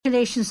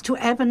Congratulations to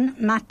Evan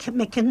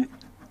McMahon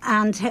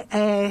and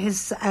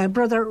his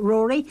brother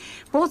Rory,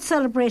 both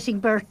celebrating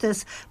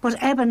birthdays.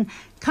 But Evan,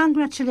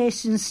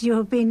 congratulations, you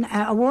have been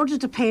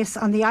awarded a place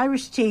on the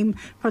Irish team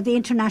for the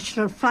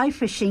international fly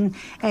fishing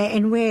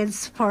in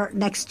Wales for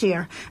next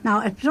year.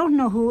 Now, if you don't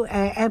know who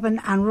Evan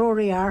and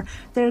Rory are,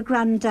 their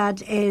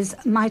granddad is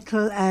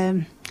Michael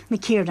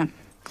McKiernan.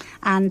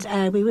 And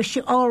we wish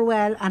you all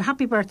well and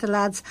happy birthday,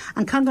 lads,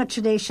 and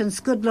congratulations.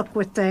 Good luck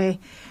with the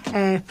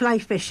fly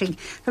fishing.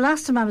 The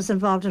last time I was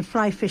involved in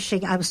fly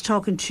fishing, I was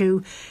talking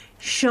to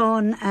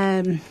Sean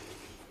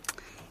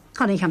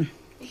Cunningham.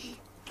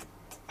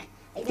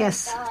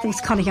 Yes, I think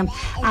it's Cunningham.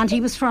 And he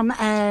was from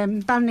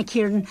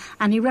Ballinakieran,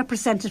 and he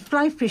represented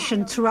fly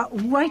fishing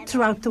right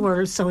throughout the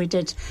world, so he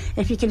did.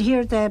 If you can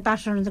hear the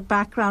batter in the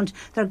background,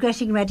 they're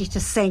getting ready to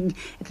sing.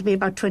 It'll be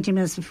about 20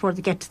 minutes before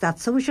they get to that,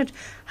 so we should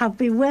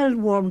be well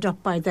warmed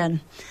up by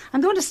then.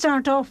 I'm going to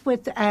start off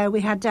with,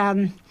 we had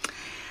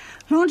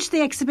launched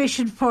the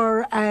exhibition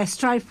for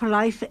Strive for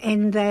Life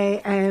in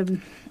the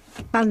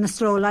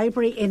Ballinasloe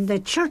Library, in the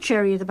church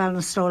area of the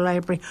Ballinasloe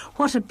Library.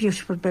 What a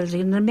beautiful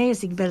building, an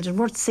amazing building,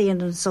 worth seeing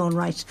in its own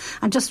right.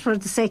 And just for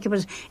the sake of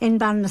it, in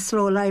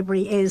Ballinasloe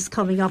Library is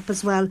coming up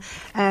as well.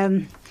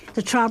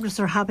 The Travellers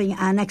are having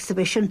an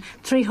exhibition,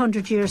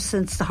 300 years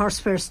since the horse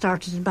fair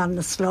started in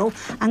Ballinasloe,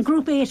 and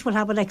Group 8 will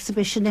have an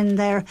exhibition in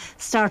there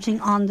starting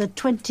on the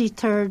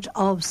 23rd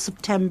of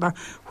September,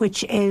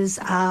 which is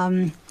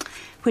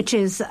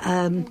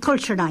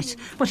Culture Night.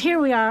 But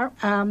here we are,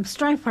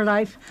 Strive for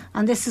Life,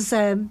 and this is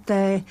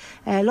the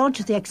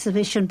launch of the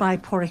exhibition by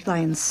Padraig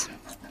Lyons.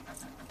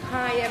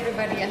 Hi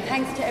everybody, and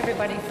thanks to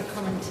everybody for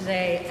coming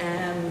today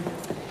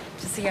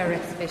to see our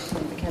exhibition,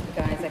 the Celtic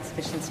Guys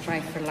exhibition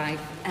Strive for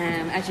Life.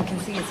 As you can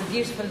see, it's a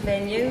beautiful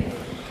venue,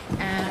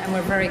 and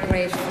we're very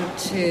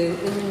grateful to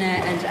Una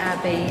and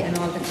Abby and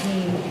all the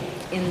team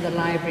in the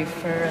library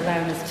for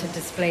allowing us to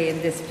display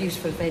in this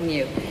beautiful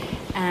venue.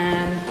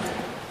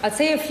 I'll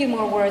say a few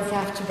more words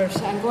after,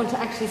 but I'm going to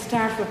actually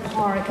start with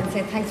Padraig and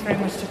say thanks very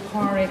much to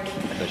Padraig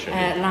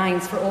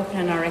Lyons for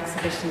opening our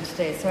exhibition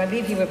today. So I'll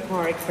leave you with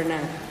Padraig for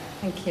now.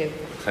 Thank you.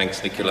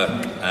 Thanks, Nicola.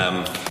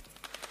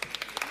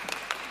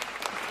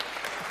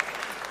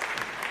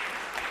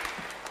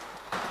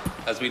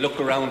 As we look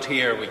around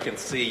here, we can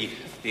see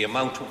the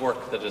amount of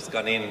work that has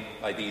gone in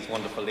by these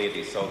wonderful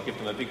ladies. So give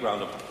them a big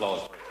round of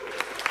applause.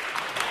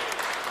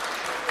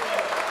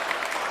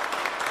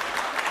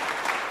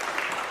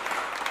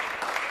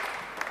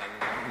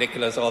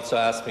 Nicola's also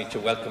asked me to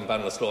welcome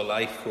Ballinasloe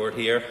Life, who are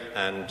here,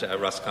 and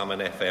Roscommon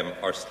FM,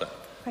 Ursula.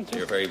 Thank you.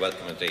 You're very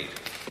welcome indeed.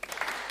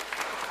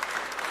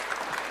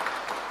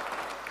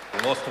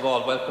 And most of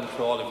all, welcome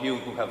to all of you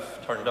who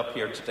have turned up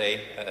here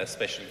today,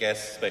 special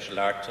guests, special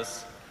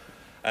artists.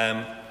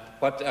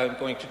 What I'm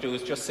going to do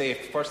is just say,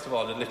 first of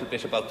all, a little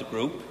bit about the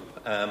group.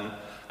 And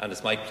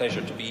it's my pleasure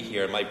to be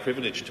here, my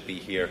privilege to be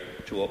here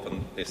to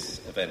open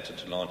this event and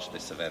to launch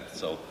this event.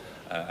 So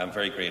I'm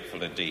very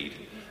grateful indeed.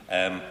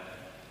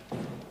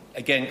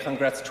 Again,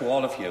 congrats to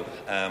all of you.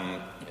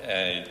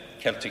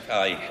 Celtic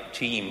Eye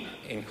team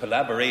in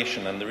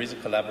collaboration, and there is a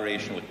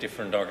collaboration with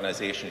different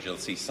organisations. You'll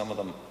see some of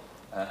them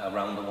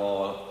around the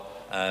wall,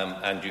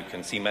 and you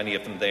can see many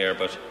of them there.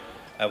 But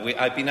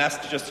I've been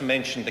asked just to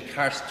mention the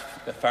Karst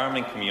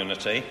farming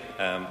community,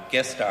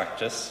 guest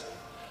artists,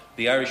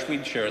 the Irish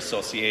Wheelchair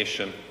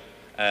Association,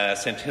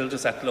 St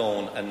Hilda's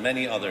Athlone, and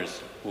many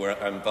others who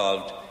are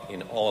involved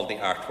in all the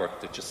artwork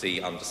that you see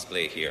on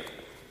display here.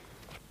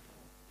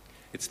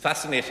 It's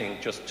fascinating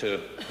just to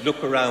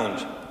look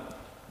around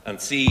and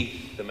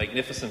see the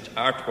magnificent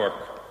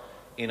artwork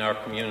in our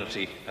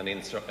community and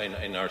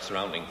in our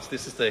surroundings.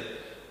 This is the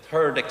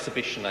third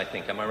exhibition, I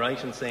think. Am I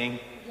right in saying?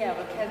 Yeah,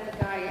 well,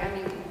 Celtic Eye, I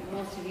mean,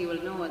 most of you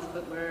will know us,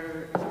 but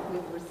we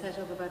were set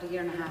up about a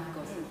year and a half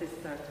ago, since this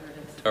is our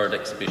third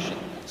exhibition.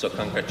 So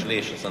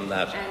congratulations on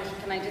that.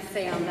 And can I just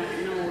say on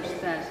that note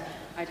that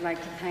I'd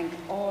like to thank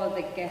all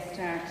the guest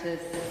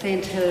artists,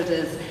 St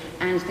Hilda's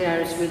and the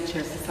Irish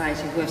Wheelchair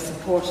Society, who have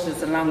supported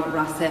us along with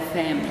Ross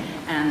FM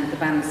and the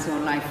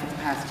Ballinasloe Life for the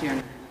past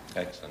year.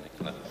 Excellent,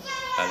 Nicola.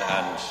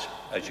 And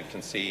as you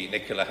can see,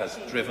 Nicola has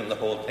driven the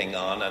whole thing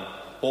on, and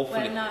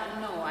hopefully,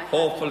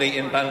 hopefully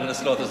in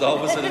Ballinasloe there's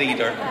always a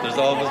leader. There's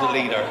always a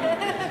leader.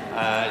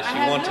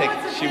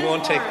 She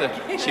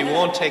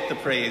won't take the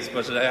praise,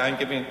 but I'm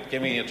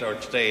giving it to her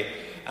today,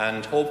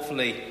 and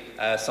hopefully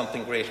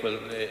something great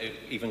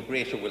even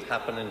greater will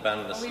happen in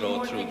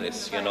Ballinasloe through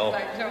this, you know.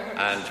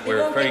 And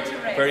we're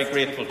very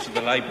grateful to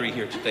the library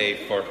here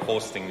today for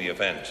hosting the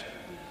event.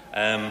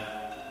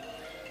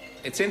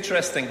 It's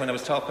interesting, when I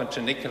was talking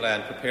to Nicola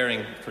and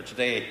preparing for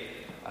today,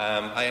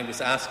 I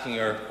was asking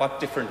her what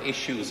different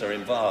issues are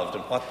involved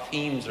and what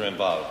themes are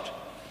involved.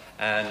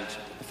 And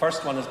the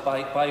first one is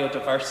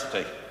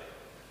biodiversity,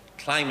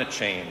 climate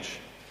change,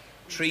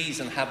 trees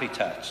and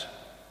habitat,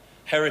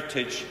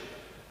 heritage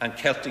and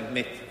Celtic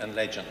myth and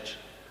legend,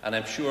 and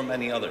I'm sure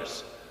many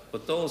others.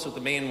 But those are the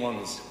main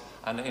ones.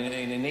 And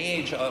in an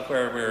age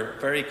where we're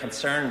very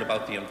concerned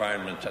about the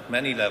environment at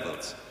many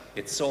levels,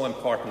 it's so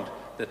important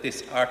that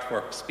this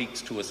artwork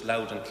speaks to us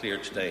loud and clear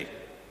today.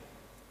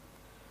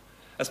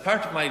 As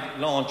part of my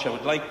launch, I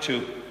would like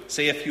to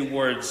say a few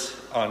words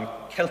on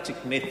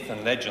Celtic myth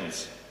and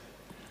legends,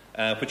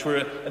 which were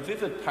a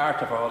vivid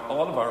part of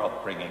all of our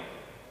upbringing.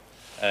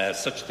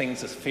 Such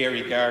things as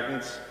fairy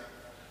gardens,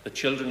 the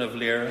Children of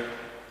Lear,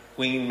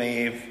 Queen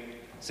Maeve,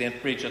 St.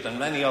 Bridget, and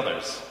many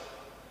others,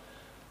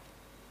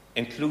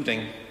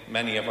 including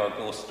many of our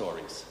ghost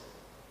stories.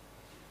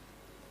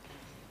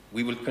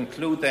 We will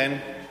conclude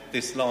then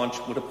this launch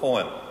with a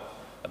poem,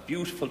 a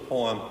beautiful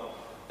poem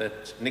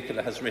that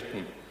Nicola has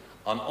written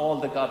on all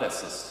the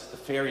goddesses, the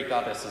fairy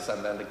goddesses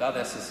and then the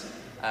goddesses.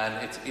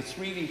 And it's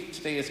really,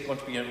 today is going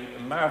to be a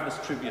marvellous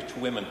tribute to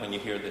women when you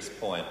hear this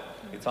poem.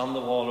 It's on the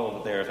wall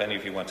over there if any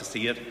of you want to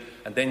see it.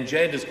 And then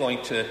Jed is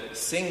going to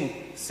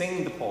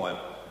sing the poem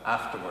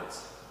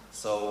afterwards.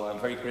 So I'm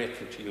very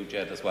grateful to you,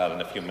 Jed, as well,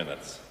 in a few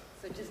minutes.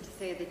 So just to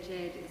say that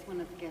Jed is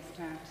one of the guest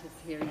artists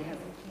here. He has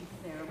a piece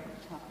there over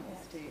the top of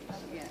the stage.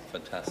 Yeah.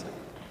 Fantastic.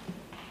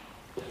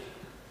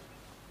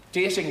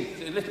 Dating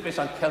a little bit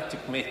on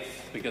Celtic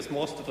myth, because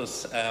most of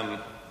us,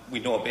 we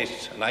know a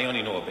bit, and I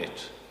only know a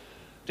bit.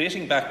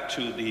 Dating back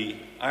to the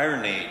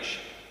Iron Age,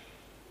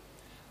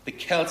 the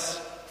Celts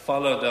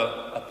followed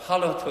a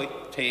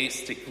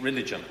polytheistic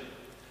religion,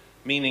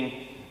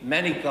 meaning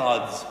many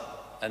gods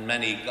and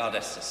many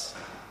goddesses.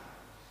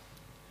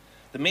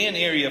 The main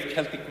area of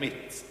Celtic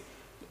myth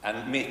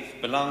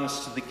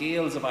belongs to the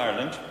Gaels of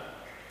Ireland,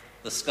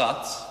 the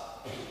Scots,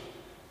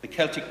 the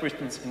Celtic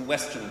Britons in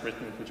Western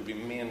Britain, which would be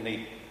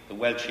mainly the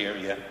Welsh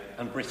area,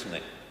 and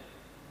Brittany.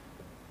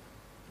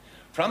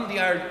 From the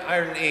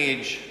Iron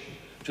Age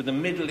to the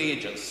Middle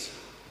Ages,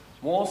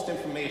 most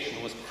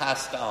information was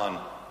passed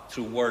on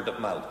through word of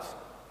mouth.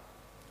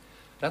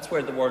 That's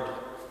where the word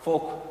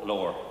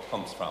folklore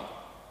comes from.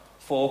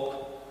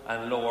 Folk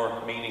and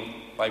lore meaning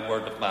by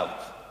word of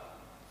mouth.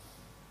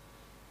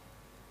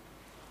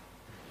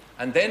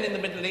 And then in the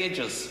Middle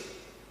Ages,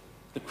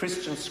 the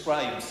Christian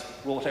scribes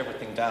wrote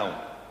everything down.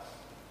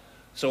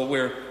 So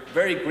we're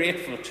very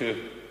grateful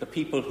to the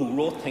people who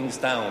wrote things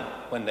down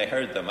when they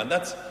heard them. And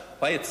that's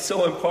why it's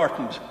so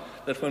important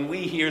that when we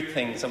hear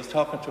things, I was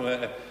talking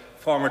to a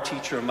former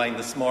teacher of mine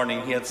this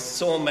morning, he had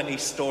so many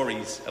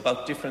stories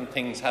about different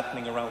things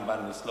happening around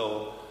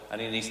Ballinasloe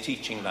and in his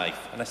teaching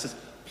life. And I said,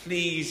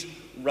 please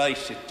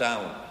write it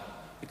down,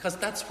 because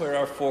that's where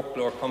our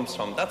folklore comes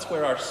from. That's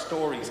where our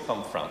stories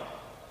come from.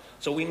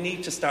 So we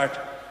need to start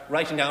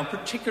writing down,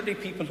 particularly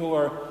people who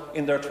are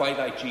in their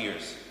twilight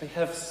years. They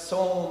have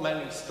so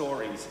many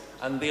stories,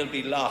 and they'll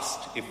be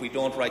lost if we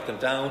don't write them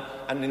down.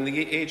 And in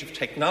the age of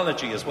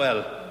technology as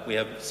well, we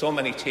have so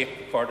many tape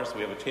recorders.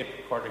 We have a tape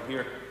recorder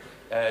here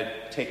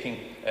taking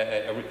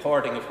a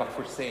recording of what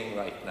we're saying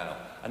right now.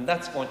 And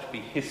that's going to be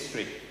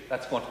history.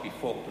 That's going to be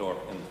folklore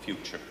in the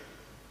future.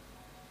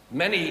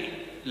 Many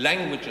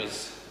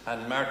languages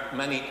and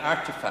many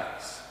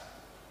artifacts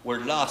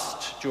were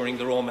lost during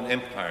the Roman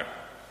Empire.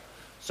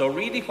 So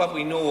really what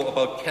we know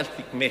about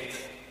Celtic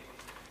myth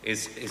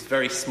is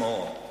very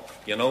small,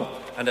 you know.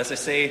 And as I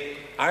say,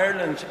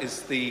 Ireland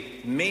is the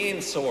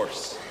main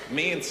source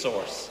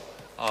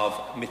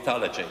of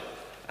mythology.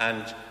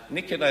 And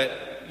Nicola,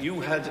 you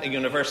had a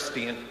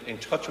university in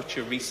touch with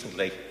you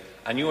recently,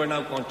 and you are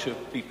now going to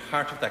be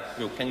part of that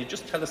group. Can you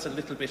just tell us a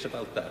little bit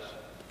about that?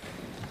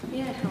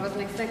 Yeah, I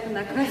wasn't expecting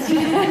that question.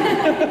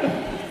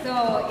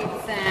 So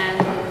it's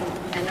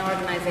an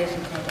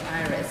organisation called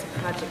IRIS, a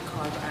project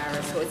called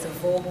IRIS. So it's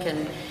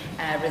evoking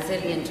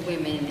resilient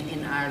women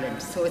in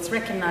Ireland. So it's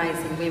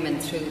recognising women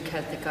through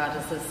Celtic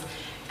goddesses.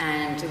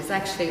 And it was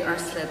actually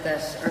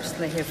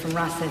Ursula here from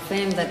Ross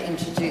FM that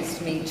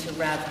introduced me to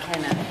Rav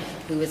Kenna,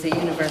 who is a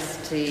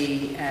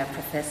university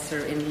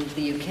professor in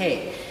the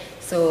UK.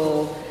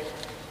 So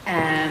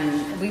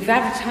we've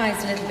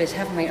advertised a little bit,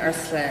 haven't we,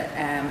 Ursula,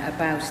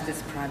 about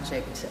this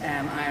project,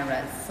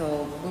 IRA.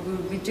 So we'll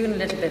be doing a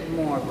little bit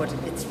more, but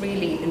it's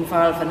really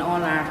involving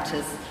all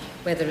artists,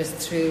 whether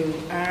it's through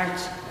art,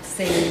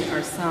 singing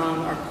or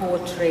song or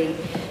poetry,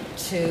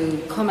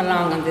 to come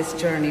along on this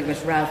journey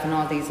with Ralph and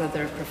all these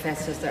other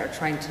professors that are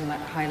trying to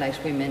highlight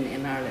women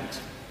in Ireland.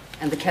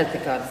 And the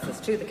Celtic goddesses,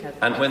 through the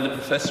Celtic And when the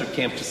professor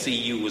came to see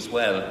you as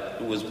well,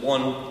 there was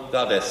one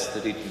goddess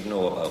that he didn't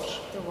know about.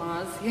 There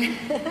was, yeah.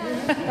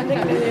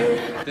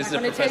 This is a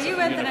professor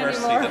from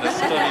university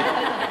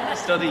that has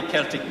studied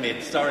Celtic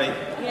myth. Sorry.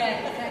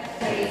 Yeah,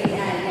 exactly.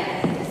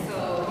 So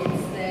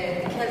it's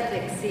the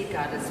Celtic sea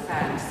goddess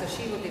Fan. So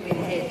she will be the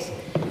head,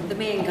 the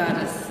main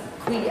goddess,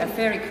 a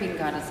fairy queen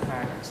goddess of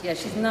Ireland. Yeah,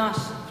 she's not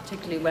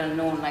particularly well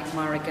known like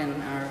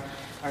Morrigan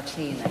or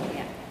Tina.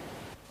 Yeah.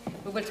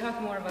 But we'll talk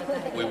more about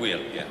that. We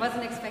will, yeah.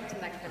 Wasn't expecting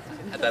that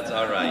question. That's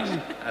all right.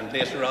 And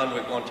later on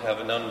we're going to have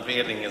an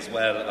unveiling as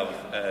well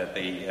of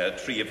the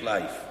Tree of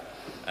Life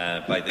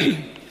by the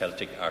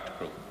Celtic Art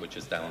Group, which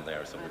is down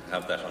there. So we'll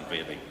have that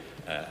unveiling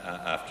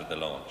after the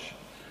launch.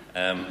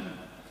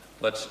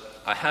 But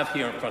I have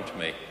here in front of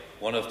me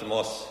one of the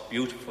most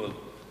beautiful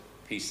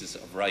pieces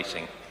of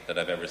writing that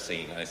I've ever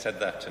seen. I said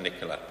that to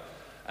Nicola.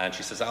 And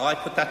she says, I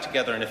put that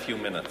together in a few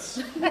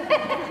minutes.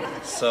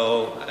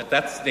 So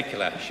that's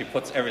Nicola. She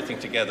puts everything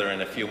together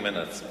in a few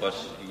minutes. But,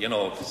 you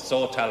know,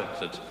 so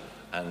talented.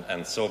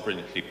 and so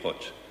brilliantly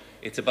put.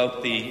 It's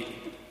about the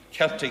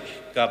Celtic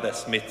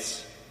goddess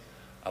myths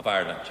of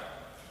Ireland.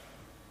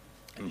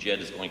 And Jed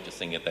is going to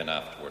sing it then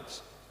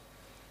afterwards.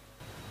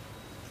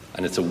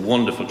 And it's a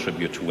wonderful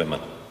tribute to women.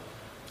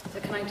 So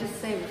can I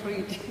just say before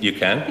you do... You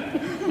can.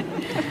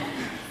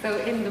 So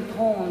in the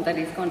poem that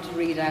he's going to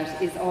read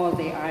out is all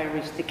the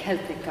Irish, the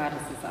Celtic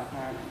goddesses of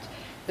Ireland.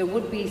 There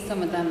would be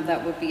some of them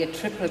that would be a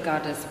triple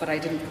goddess, but I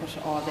didn't put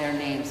all their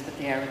names, but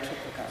they are a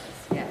triple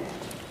goddess, yeah.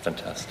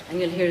 Fantastic. And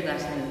you'll hear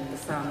that in the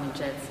song when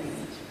Jed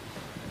sings it.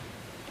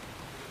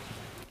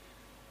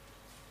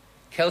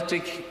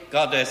 Celtic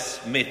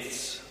goddess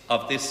myths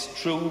of this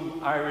true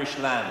Irish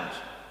land.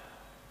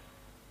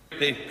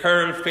 The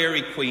Pearl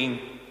Fairy Queen,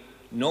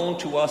 known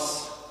to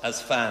us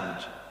as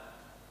Fand.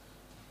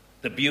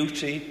 The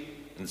beauty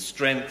and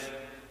strength,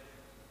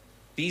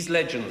 these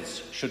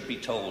legends should be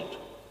told,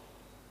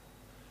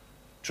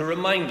 to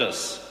remind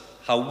us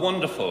how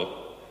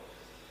wonderful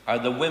are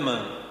the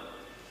women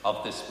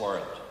of this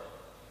world.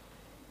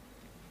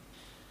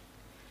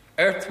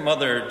 Earth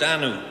Mother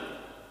Danu,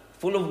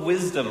 full of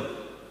wisdom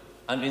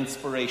and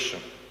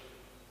inspiration.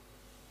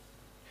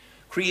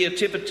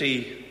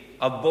 Creativity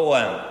of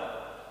Boan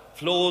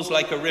flows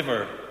like a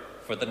river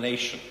for the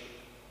nation.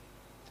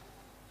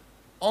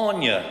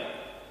 Anya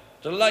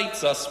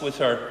delights us with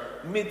her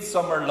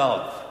midsummer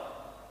love.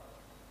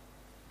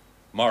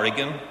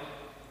 Morrigan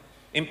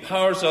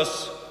empowers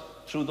us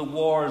through the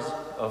wars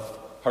of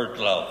her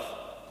glove.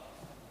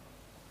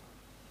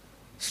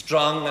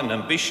 Strong and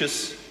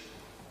ambitious,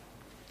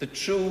 the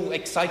true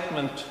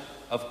excitement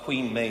of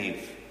Queen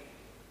Maeve.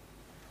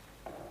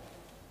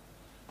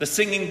 The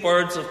singing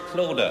birds of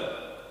Clodagh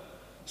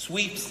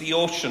sweeps the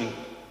ocean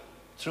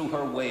through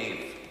her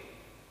wave.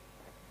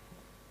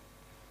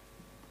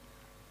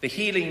 The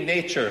healing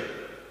nature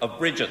of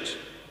Bridget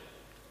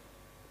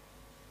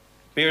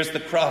bears the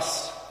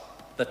cross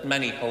that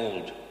many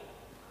hold.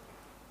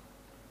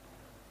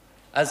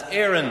 As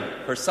Erin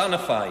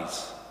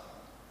personifies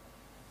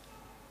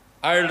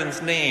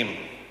Ireland's name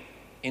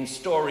in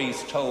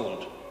stories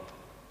told.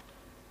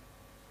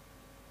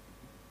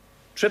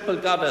 Triple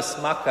goddess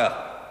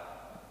Macha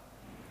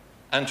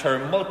and her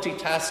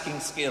multitasking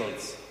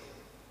skills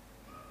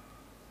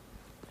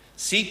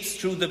seeps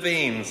through the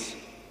veins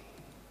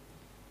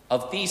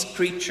of these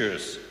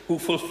creatures who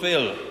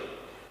fulfill,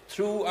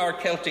 through our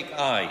Celtic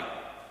eye,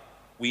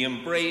 we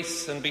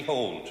embrace and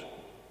behold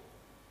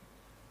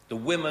the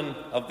women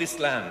of this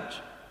land,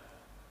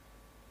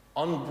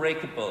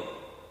 unbreakable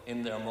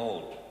in their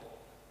mould.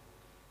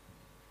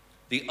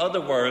 The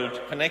other world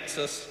connects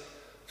us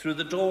through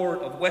the door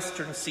of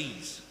western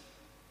seas.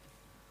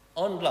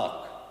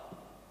 Unlock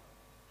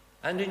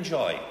and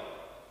enjoy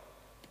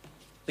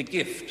the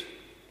gift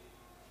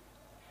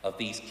of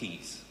these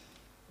keys.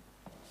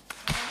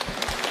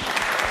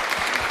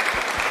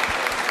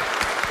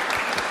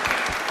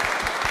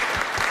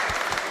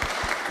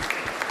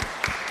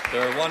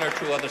 There are one or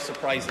two other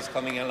surprises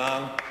coming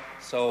along,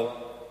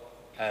 so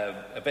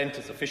event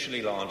is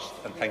officially launched,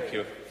 and thank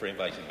you for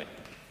inviting me.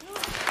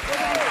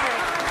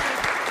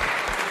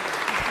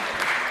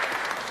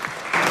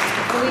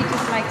 We'd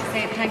just like to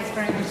say thanks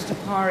very much to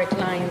Padraig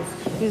Lyons,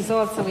 who's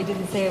also, we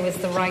didn't say, was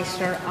the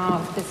writer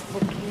of this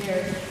book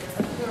here.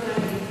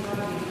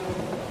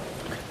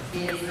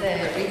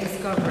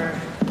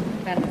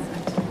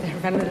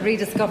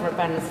 Rediscover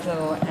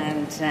Ballinasloe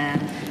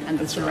and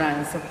the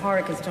surrounds. So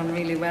Padraig has done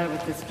really well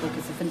with this book.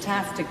 It's a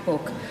fantastic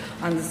book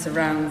on the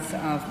surrounds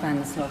of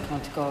Ballinasloe,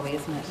 County Galway,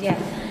 isn't it? Yeah.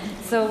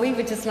 So we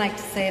would just like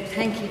to say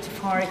thank you to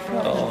Padraig for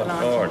opening the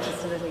launch.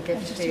 Just a little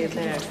gift to you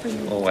there.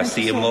 Oh, I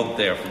see a mug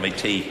there for my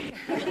tea.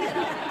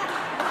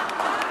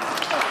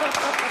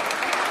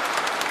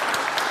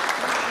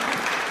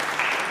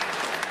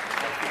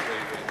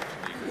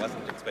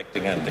 Wasn't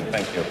expecting anything.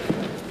 Thank you.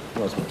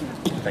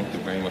 Thank you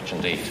very much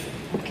indeed.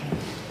 Okay.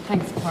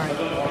 Thanks, Padraig.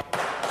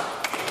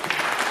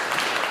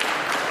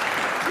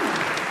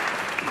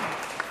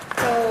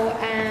 So,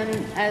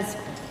 as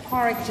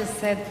Padraig just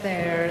said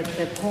there,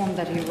 the poem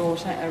that he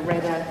wrote,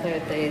 read out there,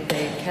 the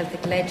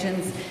Celtic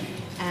legends.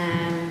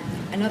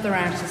 Another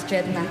artist,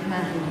 Jed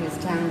McMahon, who's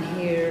down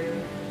here.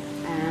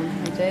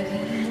 Who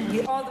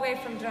did? All the way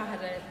from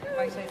Drogheda,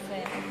 might I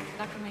say.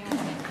 Not coming out.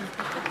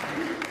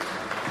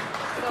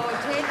 So,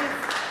 Jed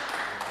is...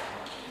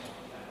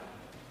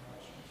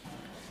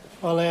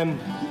 Well, I'm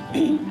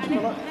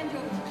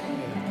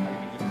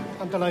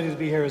delighted to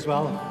be here as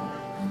well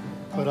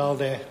with all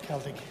the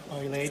Celtic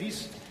Eye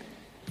ladies,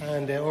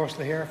 and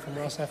Ursula here from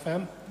Ross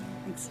FM,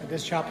 and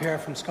this chap here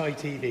from Sky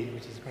TV,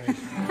 which is great.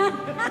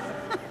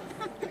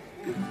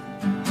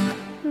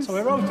 So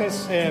I wrote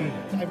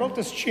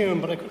this tune,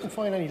 but I couldn't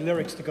find any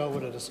lyrics to go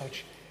with it as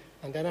such.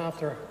 And then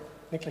after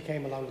Nicola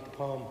came along with the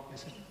poem, I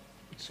said,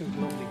 it suit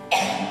lovely with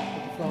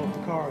the flow of the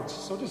chords.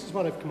 So this is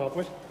what I've come up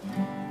with.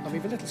 And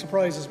we've a little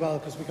surprise as well,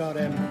 because we got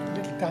a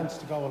little dance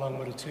to go along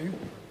with it too.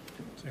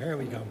 So here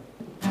we go.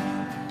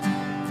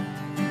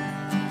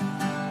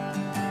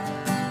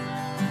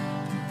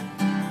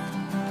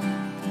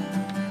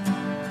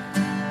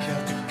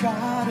 Celtic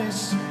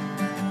goddess,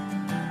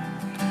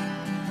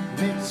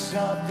 rivers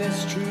of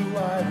this true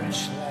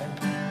Irish land.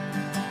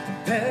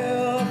 The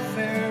pale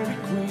fairy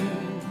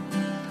queen,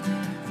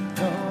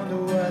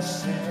 unto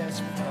us as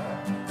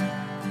far.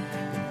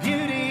 The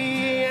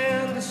beauty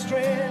and the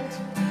strength,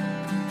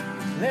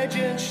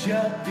 legends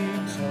should be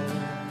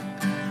told,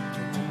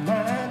 to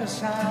remind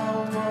us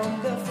how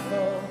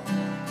wonderful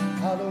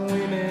are the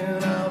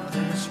women of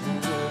this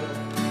world.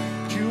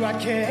 True, I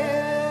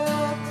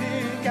can't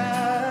be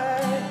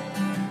guide,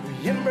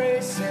 we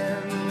embrace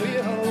and we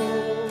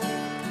hold.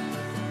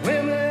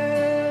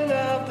 Women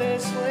of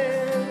this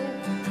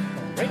land,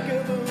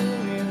 unbreakable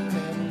in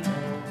them all.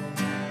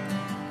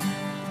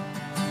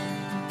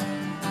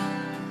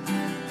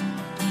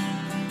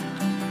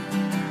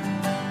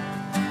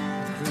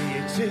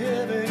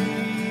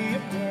 Creativity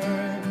of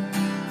burn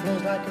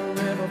flows like a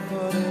river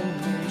for the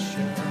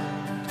nation.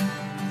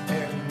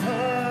 And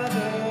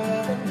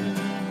mother of me,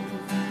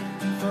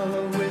 full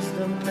of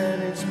wisdom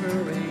and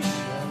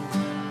inspiration.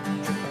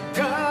 Triple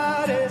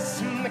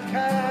goddess in the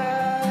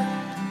kind,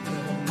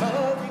 with a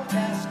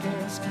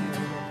multitasking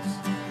skills,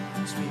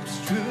 sweeps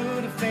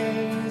through the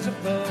veins of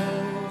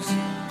those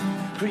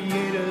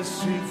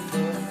creators who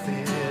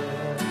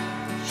fulfill.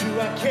 True,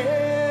 I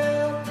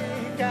can't be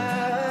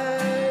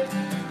guide,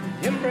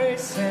 we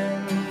embrace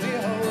and we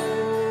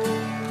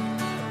hold.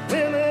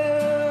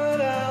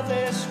 Women of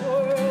this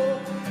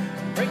world,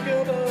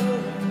 unbreakable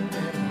in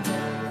them.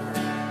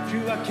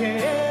 True, I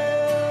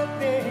can't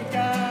be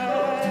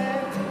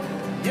guide,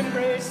 we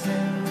embrace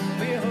and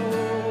we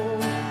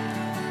hold.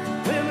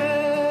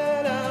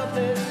 Women of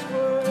this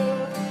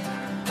world,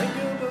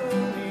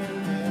 unbreakable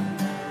in them.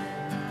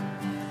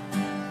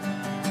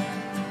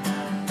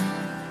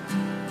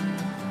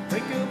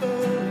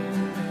 Unbreakable in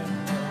them.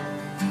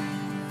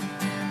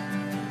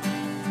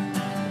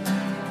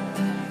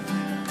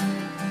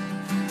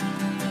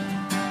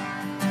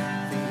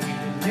 The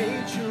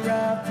nature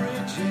of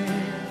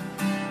bridging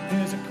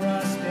is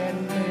across that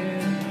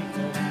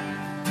America.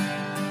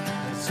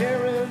 As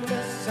Aaron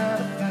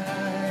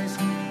personifies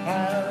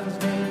islands,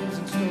 names,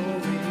 and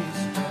stories.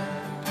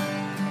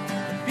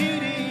 The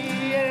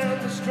beauty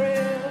and the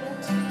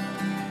strength,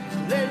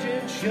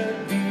 legend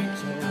should be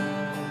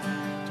told,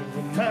 to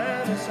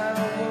remind us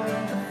how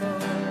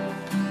wonderful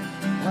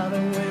are the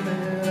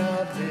women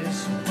of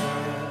this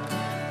world.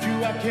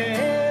 True, I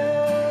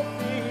can't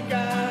be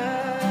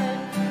guide,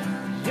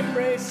 we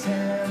embrace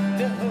and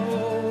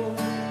behold.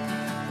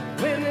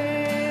 The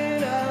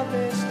women of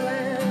this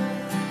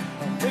land,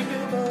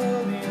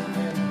 unbreakable in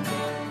them.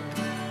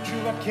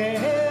 True, I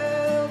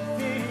can't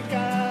be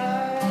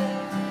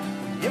guide,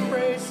 we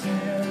embrace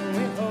and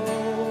we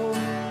hold.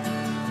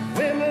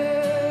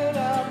 Women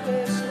of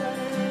this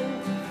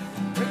land,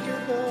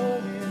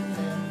 unbreakable in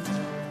them.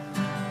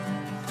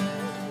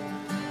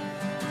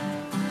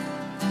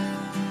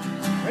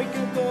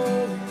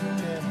 Unbreakable in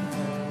them.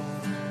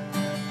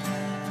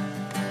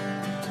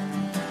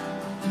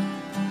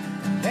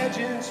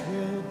 Legends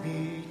will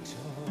be told.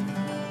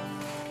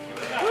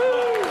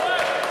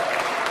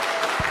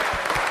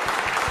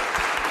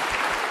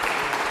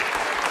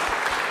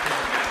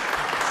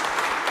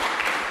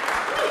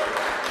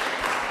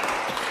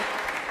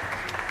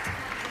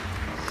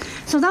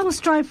 So that was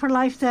Strive for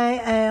Life,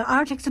 the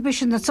art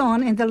exhibition that's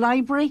on in the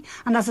library.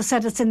 And as I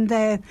said, it's in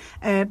the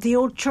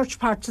old church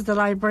parts of the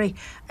library.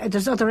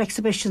 There's other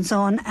exhibitions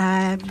on.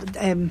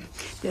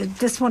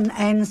 This one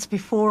ends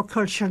before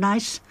Culture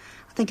Night.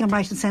 I think I'm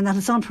right in saying that.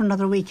 It's on for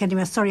another week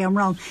anyway. Sorry, I'm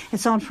wrong.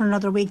 It's on for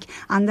another week.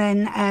 And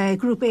then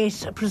Group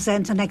 8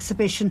 present an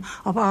exhibition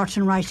of art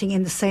and writing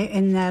in the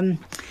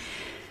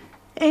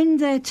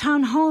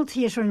Town Hall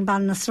Theatre in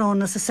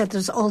Ballinasloe. As I said,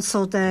 there's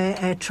also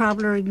the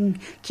travelling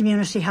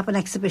community have an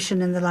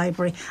exhibition in the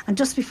library. And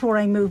just before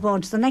I move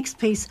on to the next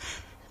piece,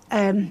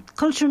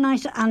 Culture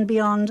Night and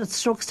Beyond at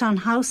Strokestown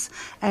House,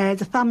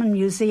 the Famine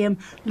Museum,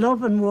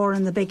 Love and War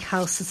in the Big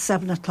House at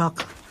 7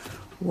 o'clock.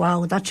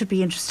 Wow, that should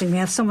be interesting. We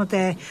have some of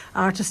the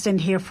artists in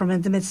here from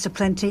In the Midst of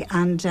Plenty,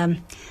 and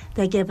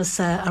they gave us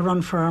a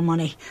run for our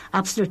money.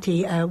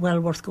 Absolutely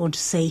well worth going to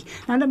see.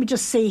 Now let me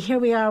just see, here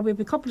we are, we have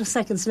a couple of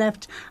seconds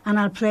left, and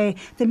I'll play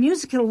the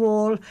musical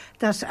wall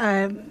that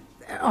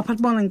up at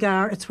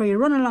Mullingar. It's where you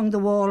run along the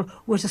wall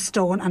with a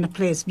stone and it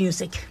plays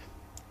music.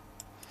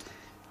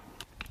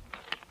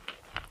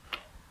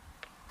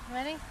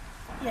 Ready?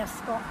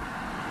 Yes, go on.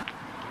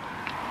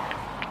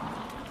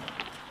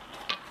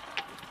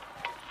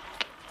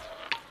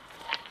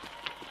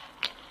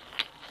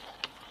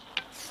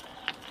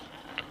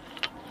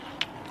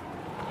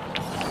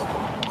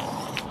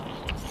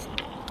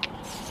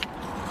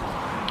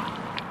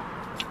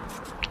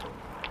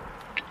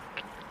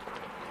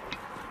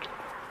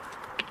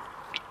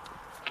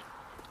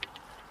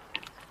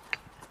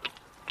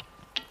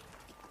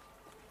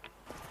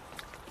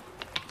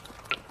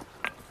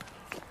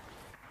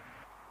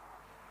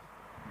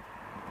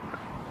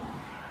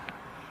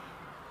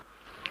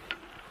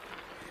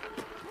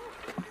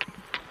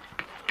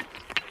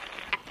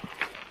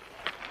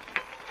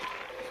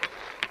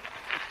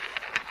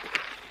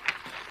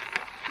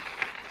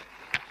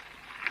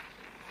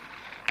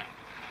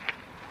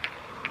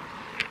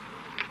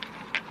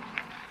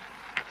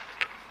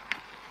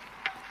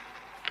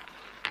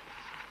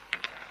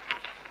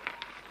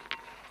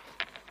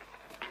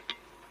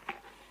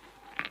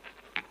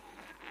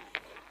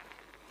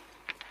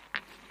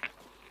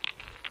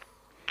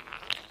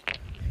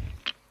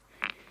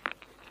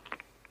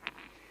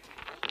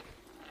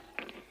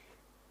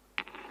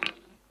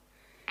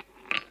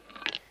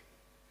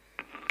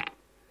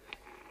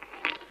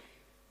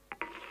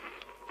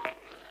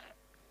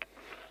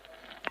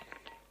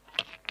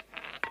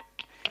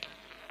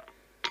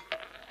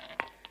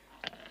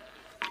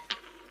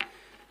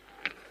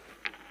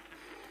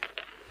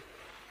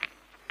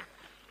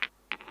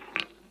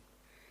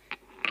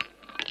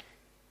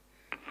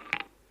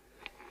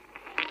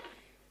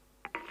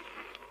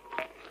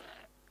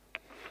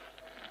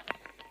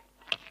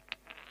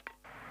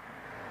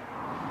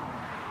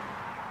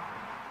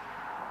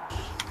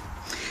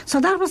 So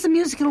that was the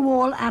musical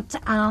wall at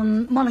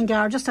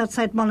Mullingar, just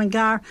outside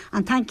Mullingar,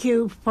 and thank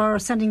you for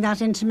sending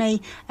that in to me.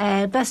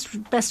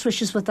 Best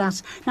wishes with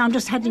that. Now I'm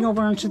just heading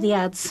over onto the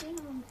ads.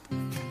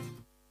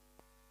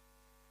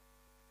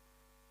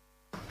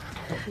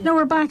 Now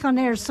we're back on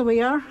air, so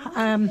we are.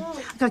 I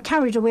got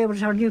carried away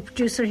with our new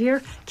producer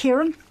here,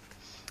 Kieran.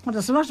 Well,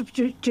 there's a lot of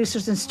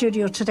producers in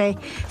studio today.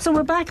 So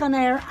we're back on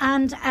air,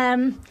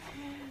 and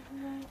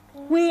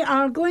we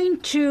are going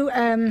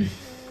to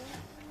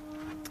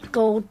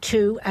go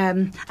to,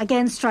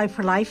 again, Strive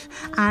for Life.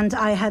 And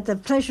I had the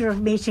pleasure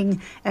of meeting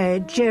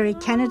Gerry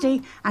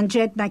Kennedy and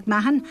Jed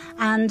McMahon.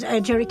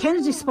 And Gerry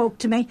Kennedy spoke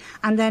to me,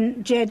 and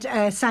then Jed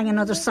sang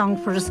another song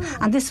for us.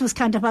 And this was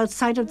kind of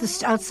outside of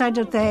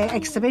the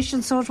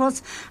exhibition, so it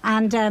was.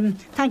 And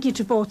thank you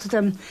to both of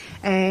them.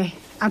 And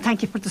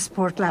thank you for the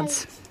support,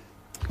 lads.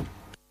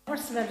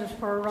 Ursula Ledwith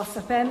for Ross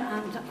FM,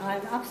 and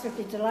I'm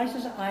absolutely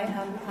delighted. I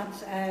am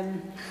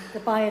at the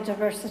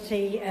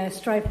Biodiversity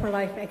Strive for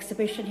Life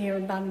exhibition here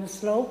in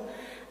Ballinasloe,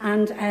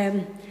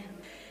 and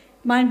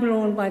mind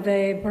blown by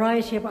the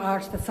variety of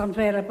art that's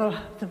available,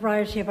 the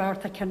variety of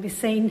art that can be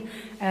seen,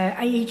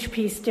 each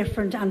piece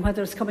different, and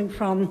whether it's coming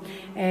from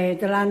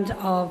the land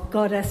of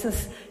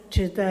goddesses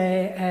to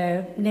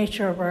the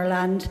nature of our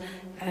land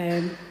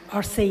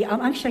or sea.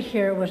 I'm actually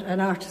here with an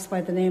artist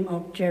by the name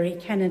of Gerry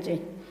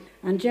Kennedy.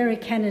 And Gerry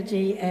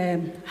Kennedy,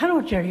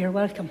 hello Gerry, you're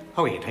welcome.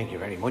 How are you? Thank you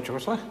very much,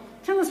 Ursula.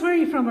 Tell us, where are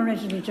you from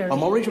originally, Gerry?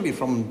 I'm originally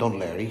from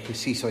Dunleary, a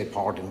seaside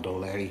port in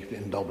Dunleary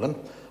in Dublin.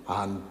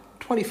 And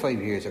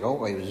 25 years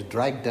ago, I was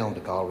dragged down to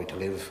Galway to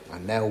live,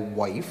 and now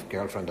wife,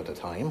 girlfriend at the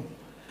time.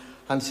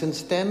 And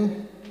since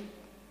then,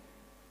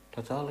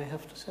 that's all I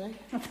have to say.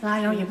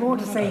 I know you've more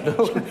to say.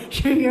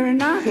 Sure, you're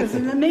an artist,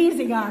 an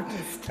amazing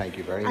artist. Thank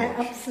you very much.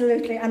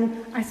 Absolutely,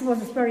 and I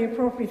suppose it's very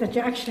appropriate that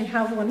you actually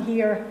have one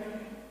here.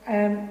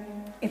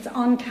 It's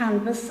on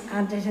canvas,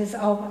 and it is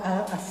of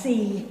a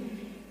sea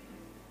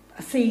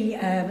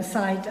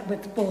side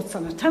with boats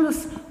on it. Tell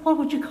us, what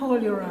would you call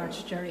your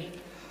art, Gerry?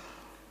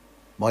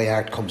 My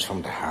art comes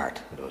from the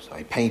heart.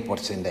 I paint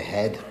what's in the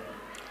head.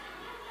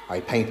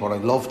 I paint what I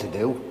love to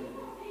do.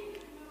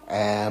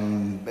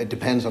 It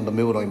depends on the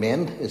mood I'm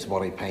in, is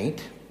what I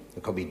paint.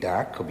 It could be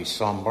dark, could be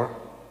sombre,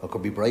 it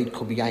could be bright,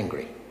 could be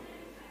angry.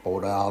 But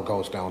it all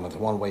goes down as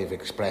one way of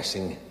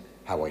expressing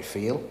how I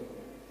feel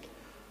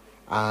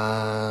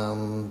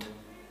and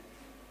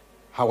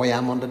how I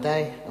am on the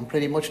day, and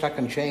pretty much that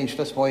can change.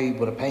 That's why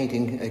with a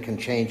painting it can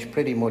change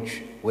pretty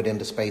much within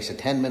the space of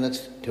 10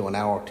 minutes to an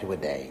hour to a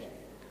day.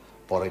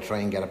 But I try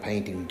and get a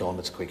painting done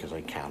as quick as I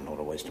can,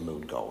 otherwise the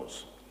mood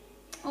goes.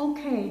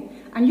 Okay,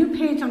 and you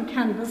paint on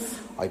canvas?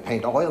 I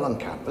paint oil on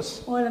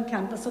canvas. Oil on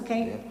canvas,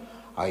 okay. Yeah.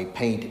 I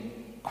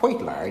paint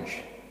quite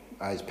large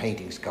as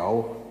paintings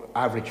go.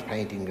 Average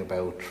painting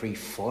about 3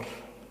 foot,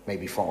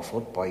 maybe 4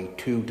 foot by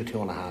 2 to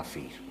 2.5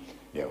 feet.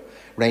 You know,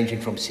 ranging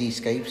from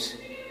seascapes,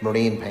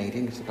 marine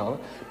painting, as they call it,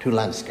 to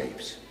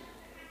landscapes.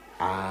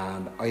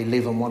 And I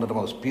live in one of the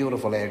most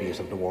beautiful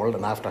areas of the world,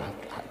 and after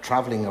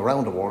travelling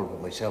around the world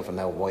with myself and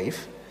now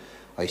wife,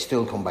 I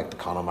still come back to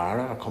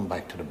Connemara, I come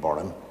back to the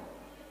Burren,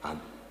 and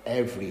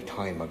every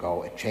time I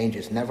go, it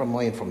changes. Never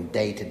mind from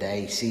day to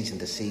day, season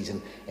to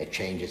season, it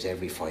changes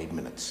every 5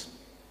 minutes.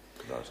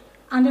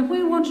 And if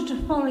we wanted to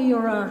follow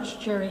your art,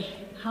 Gerry,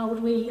 how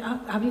would we?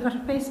 Have you got a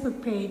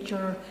Facebook page,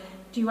 or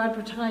do you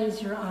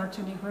advertise your art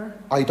anywhere?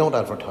 I don't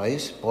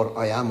advertise, but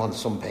I am on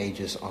some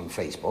pages on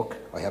Facebook.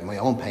 I have my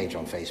own page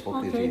on Facebook.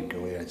 Okay. If you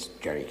go here, it's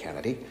Gerry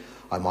Kennedy.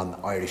 I'm on the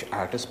Irish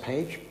Artist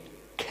page,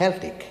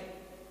 Celtic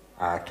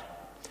Art,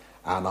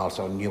 and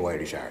also New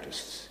Irish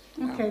Artists.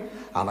 Okay.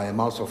 And I am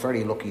also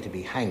very lucky to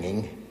be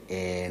hanging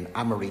in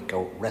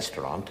Americo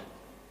Restaurant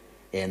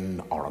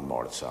in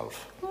Oranmore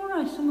itself. All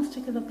right, I must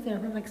take a look there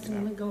next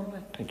time I go away.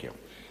 Thank you.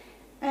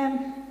 We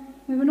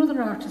have another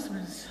artist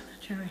with us,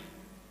 Gerry.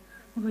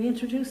 Will we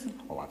introduce him?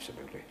 Oh,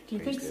 absolutely. Do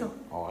you think so?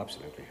 Oh,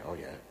 absolutely. Oh,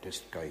 yeah.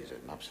 This guy is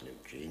an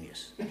absolute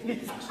genius.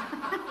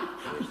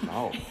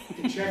 No.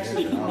 The checks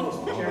in the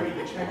post, Gerry,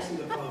 the checks in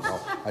the post. No,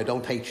 I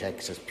don't take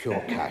checks, it's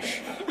pure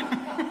cash.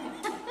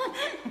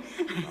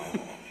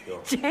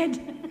 Jed,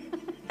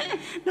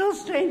 no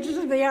stranger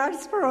to the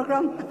arts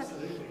programme.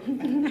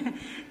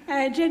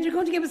 Jed, you're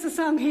going to give us a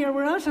song here.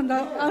 We're out in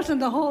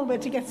the hallway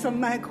to get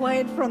some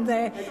quiet from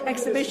the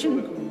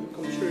exhibition.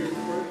 Come through,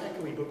 we're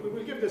echoey, but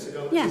we'll give this a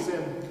go. Yeah. This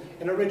is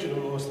an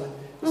original Ursula.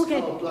 It's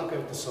called Block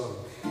Out the Sun.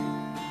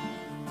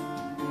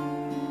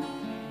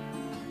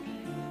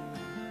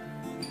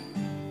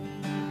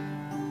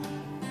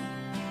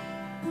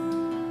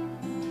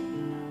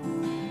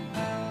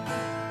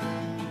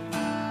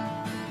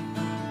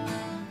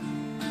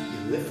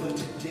 You live for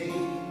today,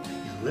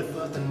 you live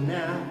for the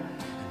now,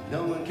 and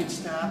no one can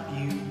stop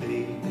you,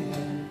 baby.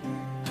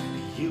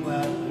 You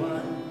are the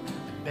one,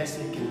 the best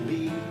it can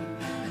be,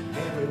 and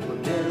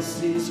everyone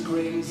else is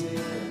crazy.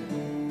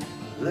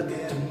 Look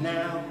at him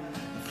now,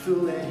 the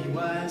fool that he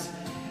was,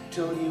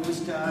 told you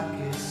his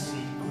darkest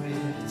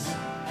secrets.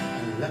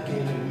 And look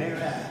in the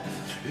mirror,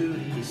 who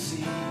do you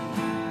see?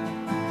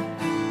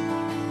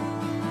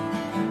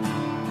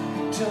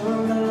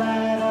 Turn the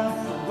light off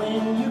the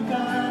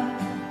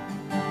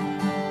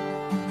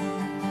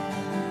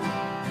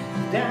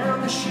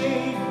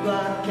shade,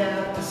 block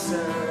out the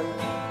sun.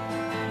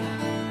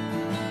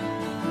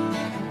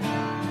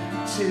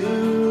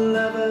 Two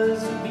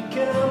lovers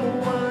become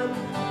one.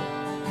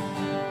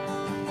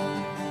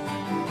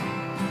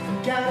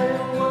 Got a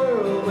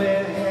world,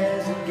 where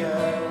has it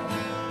gone?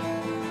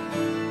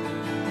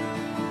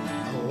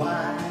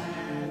 Why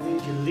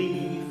did you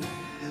leave?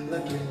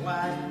 Look at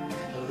what,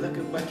 look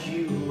at what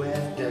you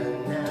have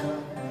done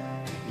now.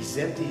 He's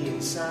empty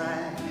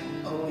inside,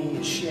 only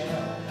a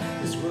shell.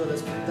 This world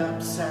is flipped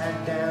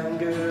upside down,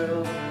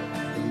 girl.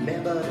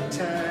 Remember the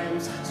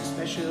times, so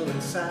special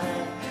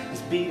inside.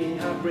 It's beating,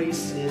 heart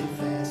racing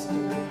faster.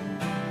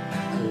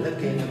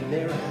 Look in the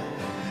mirror,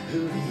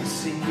 who do you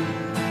see?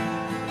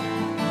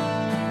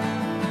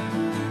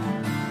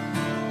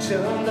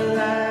 Turn the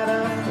light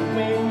off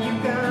when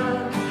you're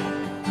gone.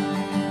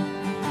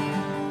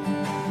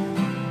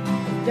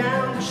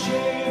 Down the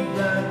shade,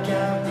 block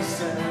out the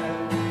sun.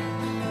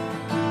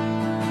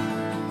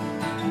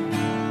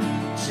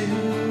 Two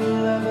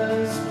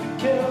lovers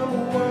become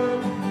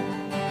one.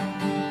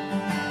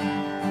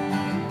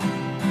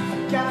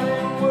 Got a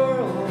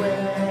world,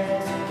 where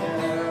has it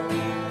gone?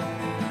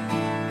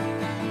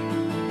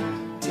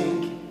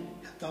 Think,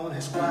 don't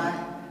ask why.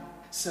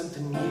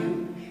 Something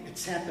new,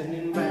 it's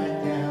happening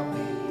right now,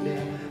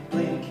 baby.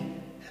 Blink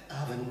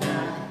of an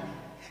eye,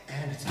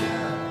 and it's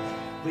gone.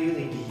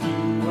 Really, do you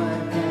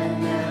want that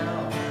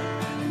now?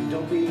 And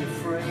don't be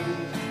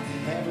afraid,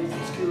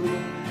 everything's cool.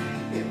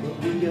 It will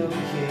be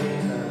okay,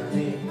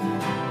 honey.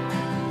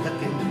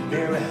 Look in the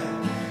mirror,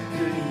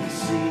 who do you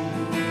see?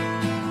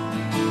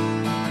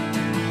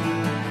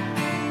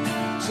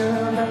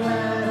 Turn the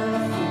light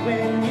off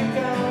when you're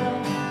gone.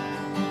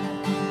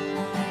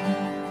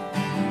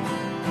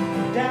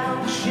 Down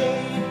the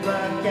shade,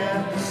 block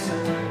out the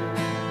sun.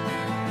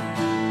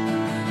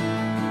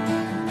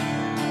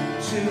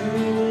 Two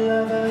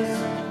lovers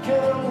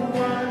become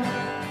one.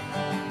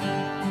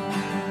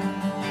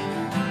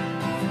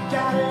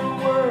 Forgotten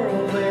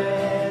world, where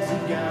has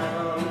it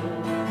gone?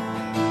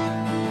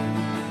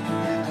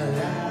 La la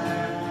la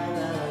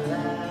la la la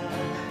la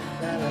la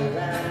la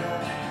la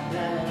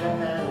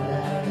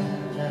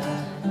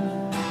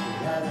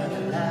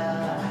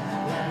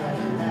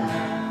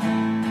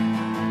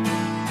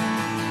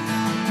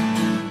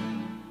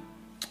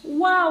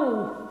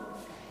Wow!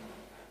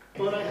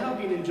 But I have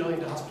been enjoying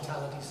the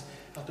hospitalities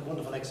at the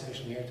wonderful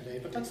exhibition here today.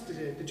 But that's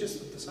the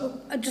gist of the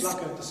song.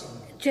 Block out the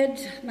sun. Jed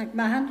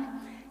McMahon,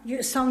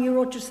 a song you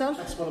wrote yourself?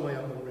 That's one of my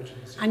own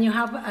originals. And you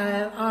have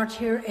art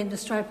here in the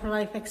Stripe for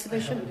Life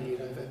exhibition? I have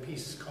indeed. I have a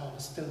piece called A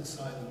Still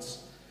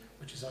Silence,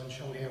 which is on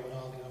show here with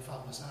all the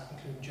fabulous art,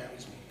 including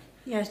Gerry's work.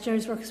 Yes,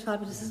 Gerry's work is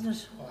fabulous, isn't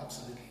it? Oh,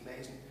 absolutely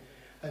amazing.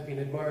 I've been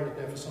admiring it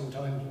now for some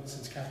time,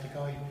 since Catholic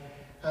Eye.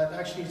 And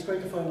actually, it's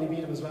great to finally meet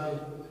him as well.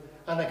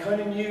 And I kind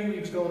of knew he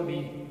was going to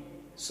be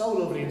so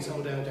lovely and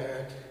so down to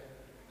earth,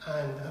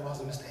 and I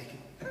wasn't mistaken.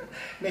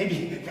 maybe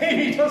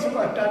he doesn't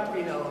want that to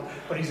be known,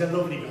 but he's a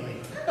lovely guy.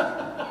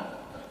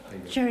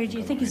 Gerry, do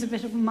you think he's a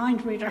bit of a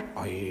mind reader?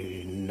 I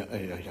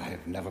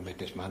have never met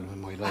this man in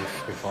my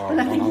life before. Well,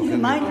 I think he's a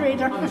mind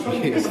reader. I'm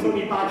trying to get the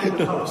money back in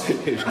the post.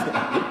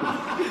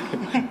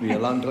 Be a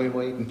long time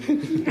waiting.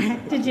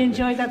 Did you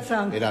enjoy that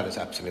song? That is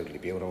absolutely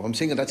beautiful. I'm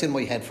singing, that's in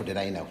my head for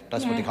today now.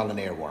 That's what they call an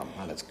earworm,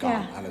 and it's gone.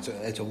 Yeah. And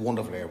it's a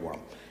wonderful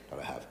earworm that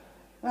I have.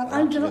 Well,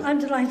 I'm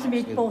delighted to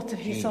meet both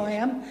of you, so I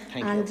am.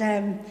 Thank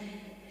you.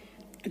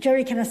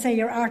 Gerry, can I say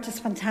your art is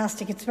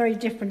fantastic? It's very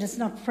different. It's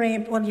not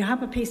framed. Well, you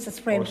have a piece that's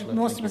framed. Ursula,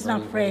 most of it's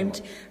not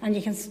framed, and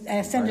you can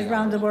send it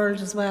around the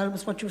world as well.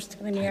 Was what you were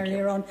telling me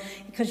earlier on,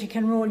 because you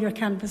can roll your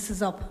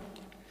canvases up.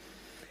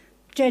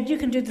 Jed, you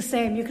can do the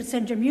same. You can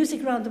send your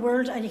music around the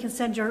world, and you can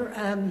send your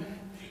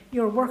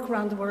work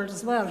around the world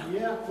as well.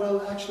 Yeah,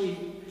 well, actually,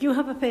 You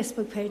have a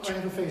Facebook page. I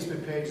have a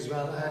Facebook page as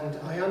well, and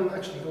I am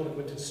actually going to go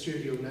into the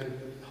studio now,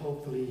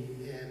 hopefully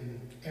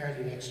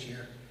early next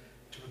year,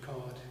 to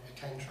record a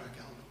 10-track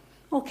album.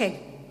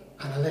 Okay.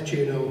 And I'll let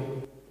you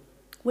know.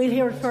 We'll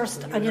hear it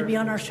first, and you'll be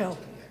on our show.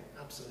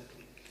 Yeah, absolutely.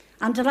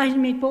 I'm delighted to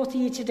meet both of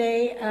you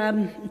today.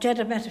 Jed,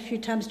 I've met a few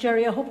times.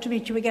 Gerry, I hope to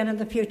meet you again in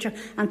the future.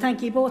 And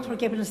thank you both for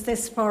giving us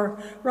this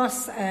for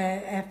Ross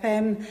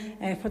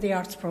FM for the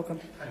arts programme.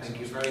 Thank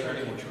you very,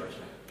 very much,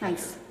 Ursula.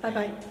 Thanks.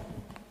 Bye-bye.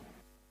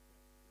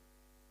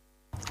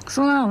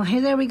 So now,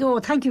 there we go.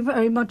 Thank you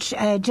very much,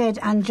 Jed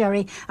and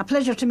Gerry. A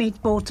pleasure to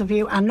meet both of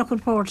you, and looking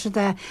forward to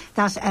that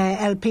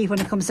LP when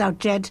it comes out,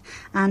 Jed.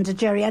 And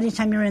Gerry,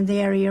 anytime you're in the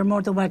area, you're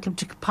more than welcome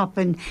to pop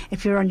in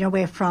if you're on your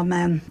way from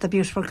the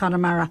beautiful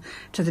Connemara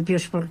to the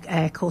beautiful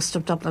coast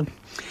of Dublin.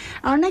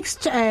 Our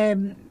next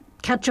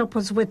catch-up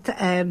was with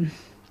the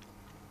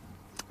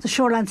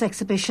Shorelines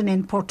exhibition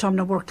in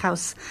Portumna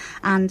Workhouse,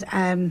 and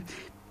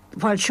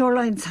while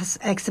Shorelines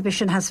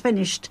exhibition has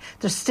finished,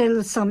 there's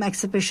still some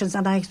exhibitions,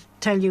 and I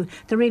tell you,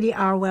 they really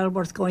are well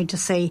worth going to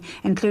see,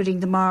 including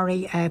the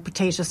Maori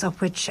potatoes,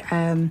 of which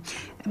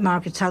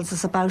Margaret tells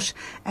us about.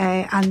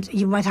 And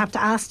you might have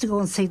to ask to go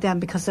and see them,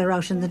 because they're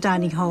out in the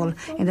dining hall,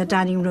 in the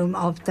dining room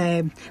of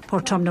the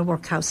Portumna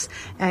Workhouse.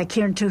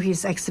 Kieran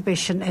Tuohy's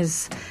exhibition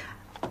is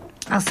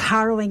As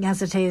harrowing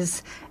as it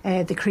is,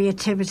 the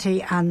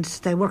creativity and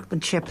the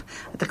workmanship,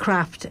 the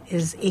craft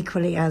is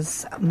equally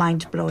as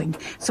mind-blowing.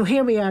 So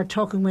here we are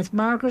talking with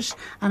Margaret.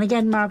 And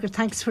again, Margaret,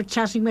 thanks for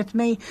chatting with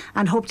me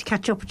and hope to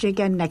catch up with you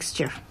again next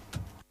year.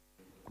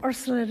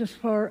 Ursula Ledwith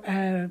for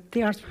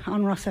the Arts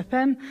on Ross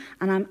FM,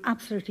 and I'm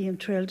absolutely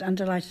thrilled and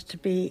delighted to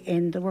be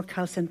in the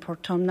Workhouse in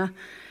Portumna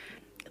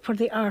for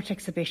the art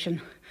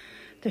exhibition,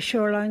 the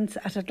Shorelines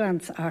at a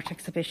Glance art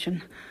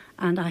exhibition.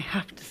 And I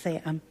have to say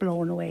I'm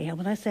blown away. And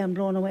when I say I'm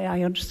blown away,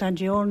 I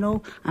understand you all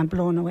know I'm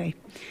blown away.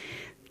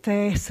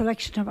 The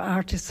selection of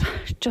art is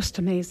just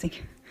amazing.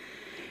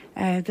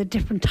 The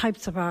different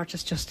types of art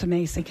is just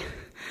amazing.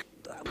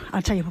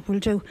 I'll tell you what we'll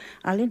do.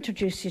 I'll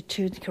introduce you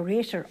to the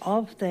curator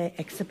of the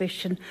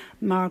exhibition,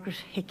 Margaret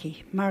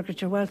Hickey.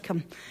 Margaret, you're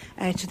welcome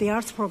to the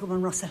arts programme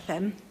on Ross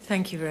FM.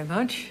 Thank you very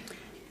much.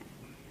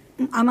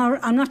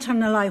 I'm not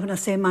telling a lie when I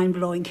say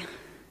mind-blowing.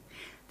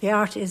 The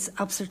art is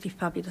absolutely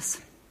fabulous.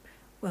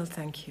 Well,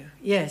 thank you.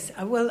 Yes,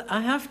 well,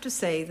 I have to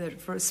say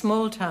that for a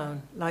small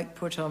town like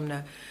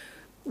Portumna,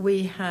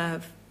 we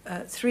have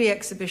 3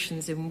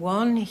 exhibitions in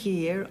one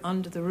here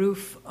under the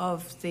roof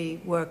of the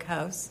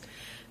workhouse,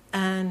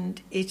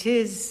 and it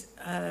is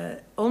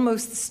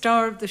almost the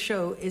star of the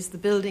show is the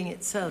building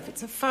itself.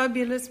 It's a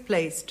fabulous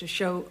place to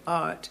show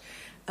art.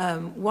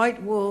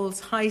 White walls,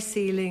 high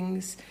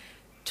ceilings,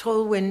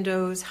 tall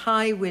windows,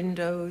 high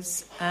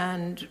windows,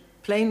 and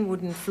plain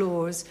wooden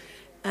floors.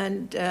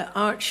 And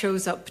art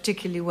shows up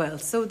particularly well.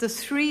 So the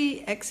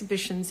 3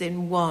 exhibitions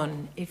in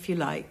one, if you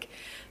like.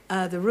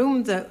 The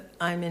room that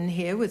I'm in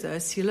here with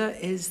Ursula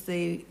is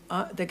the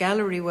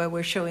gallery where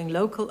we're showing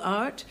local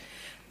art.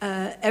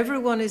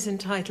 Everyone is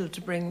entitled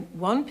to bring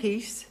one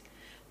piece,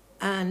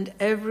 and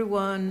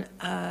everyone,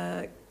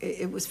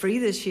 it was free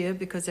this year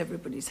because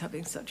everybody's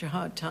having such a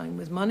hard time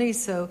with money,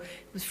 so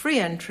it was free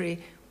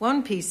entry,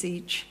 one piece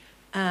each,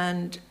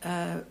 and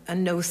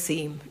no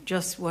theme,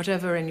 just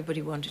whatever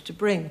anybody wanted to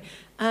bring.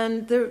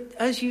 And there,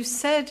 as you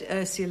said,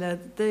 Ursula,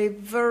 the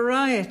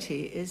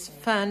variety is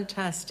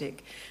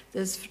fantastic.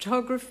 There's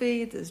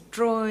photography, there's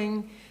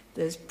drawing,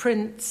 there's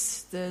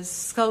prints, there's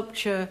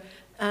sculpture,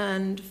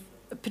 and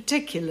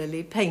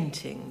particularly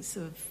paintings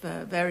of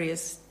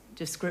various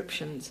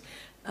descriptions.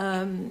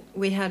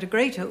 We had a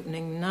great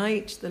opening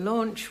night. The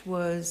launch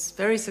was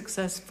very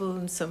successful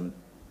and some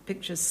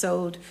pictures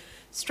sold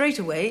straight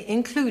away,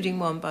 including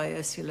one by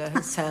Ursula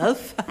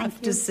herself, I have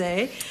to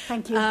say.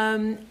 Thank you.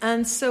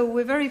 And so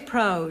we're very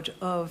proud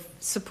of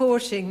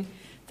supporting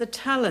the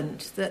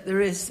talent that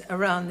there is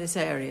around this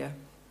area.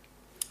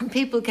 And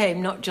people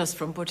came not just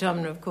from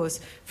Portumna, of course,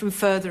 from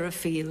further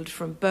afield,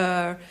 from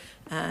Birr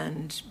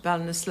and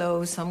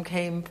Ballinasloe.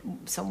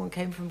 Someone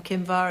came from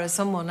Kinvara.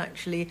 Someone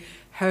actually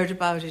heard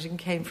about it and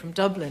came from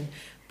Dublin.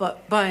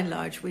 But by and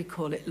large, we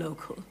call it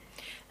local.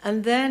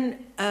 And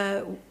then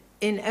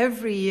in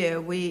every year,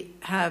 we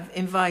have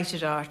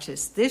invited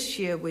artists. This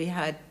year, we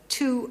had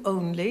 2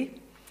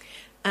 only,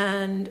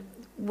 and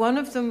one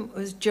of them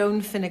was Joan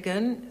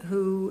Finnegan,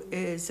 who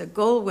is a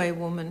Galway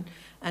woman,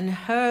 and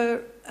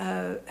her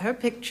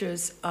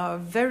pictures are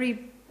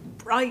very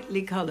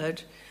brightly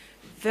coloured,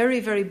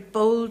 very, very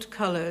bold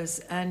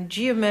colours, and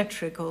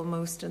geometric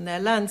almost, and they're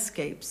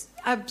landscapes,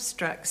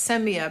 abstract,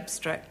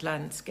 semi-abstract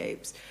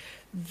landscapes,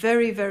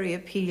 very, very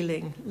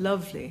appealing,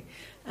 lovely.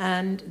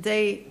 And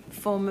they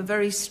form a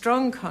very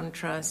strong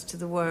contrast to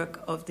the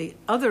work of the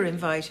other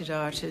invited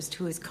artist,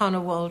 who is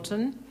Conor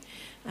Walton.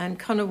 And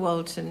Conor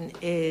Walton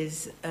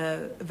is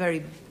a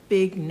very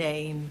big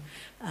name.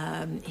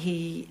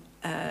 He's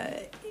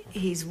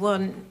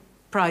won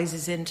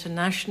prizes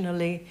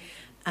internationally,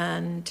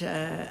 and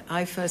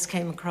I first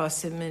came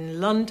across him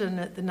in London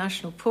at the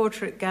National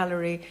Portrait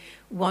Gallery.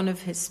 One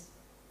of his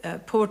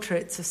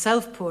portraits, a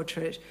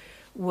self-portrait,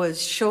 was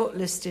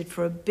shortlisted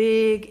for a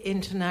big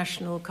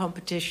international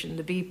competition,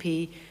 the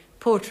BP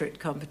Portrait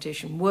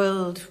Competition,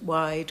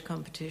 worldwide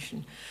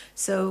competition.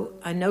 So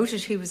I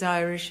noted he was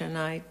Irish and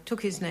I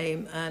took his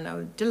name, and I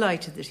was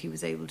delighted that he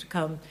was able to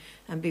come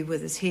and be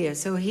with us here.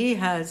 So he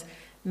has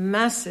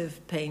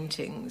massive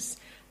paintings,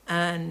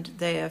 and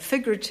they are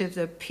figurative,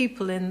 there are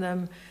people in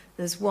them.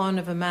 There's one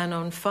of a man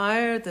on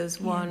fire, there's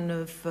one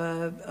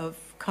of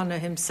Conor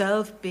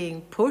himself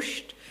being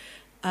pushed.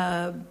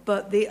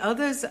 But the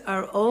others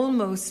are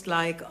almost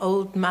like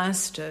old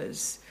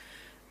masters,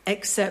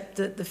 except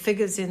that the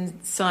figures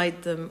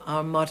inside them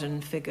are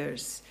modern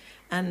figures.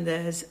 And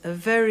there's a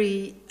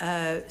very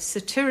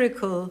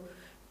satirical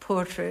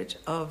portrait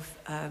of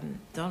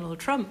Donald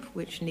Trump,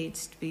 which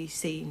needs to be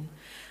seen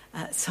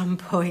at some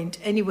point.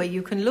 Anyway,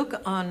 you can look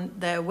on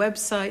their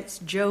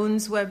websites,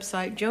 Joan's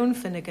website, Joan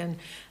Finnegan,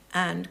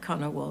 and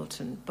Conor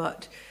Walton.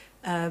 But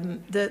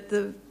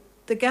the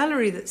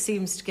gallery that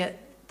seems to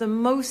get the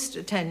most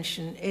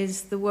attention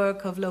is the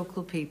work of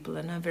local people,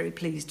 and I'm very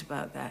pleased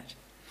about that.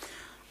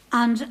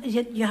 And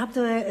you have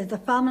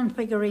the Falmouth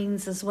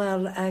figurines as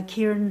well,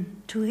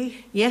 Kieran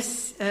Toohey?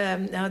 Yes,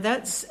 now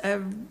that's a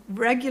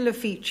regular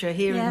feature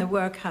here in the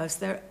workhouse.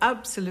 They're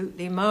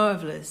absolutely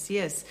marvellous,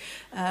 yes.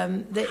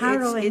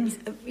 Harrowing.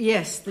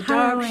 Yes, the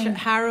dark,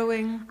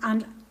 harrowing.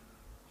 And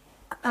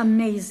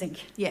Amazing.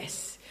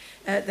 Yes.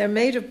 They're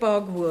made of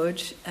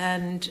bogwood,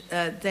 and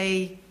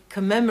they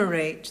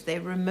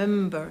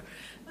remember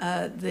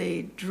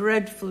the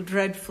dreadful,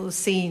 dreadful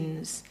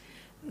scenes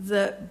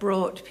that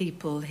brought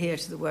people here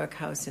to the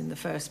workhouse in the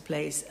first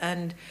place.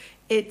 And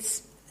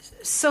it's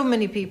so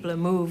many people are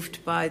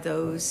moved by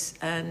those,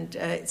 and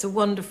it's a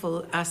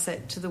wonderful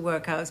asset to the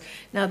workhouse.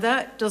 Now,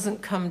 that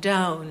doesn't come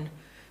down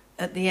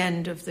at the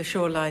end of the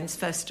Shorelines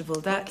Festival.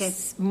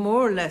 That's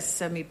more or less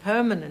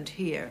semi-permanent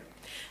here.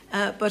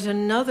 But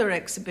another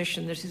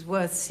exhibition that is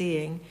worth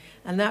seeing,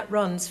 and that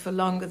runs for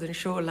longer than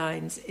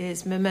Shorelines,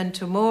 is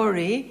Memento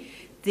Mori,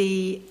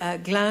 the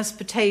glass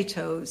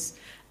potatoes.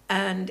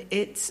 And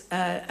it's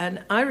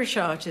an Irish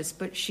artist,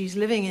 but she's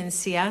living in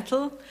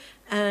Seattle,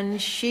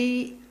 and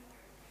she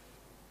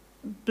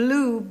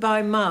blew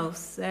by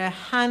mouth. They're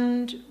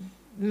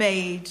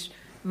handmade,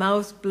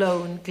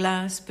 mouth-blown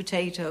glass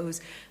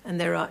potatoes, and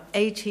there are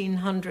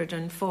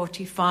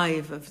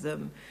 1,845 of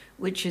them,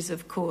 which is,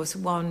 of course,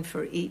 one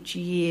for each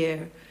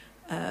year,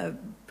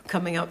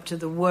 coming up to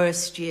the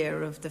worst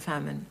year of the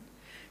famine.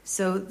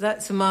 So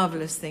that's a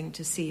marvellous thing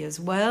to see as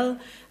well.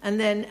 And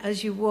then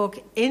as you walk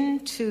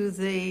into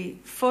the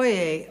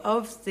foyer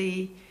of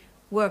the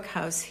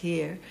workhouse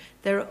here,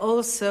 there are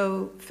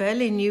also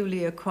fairly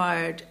newly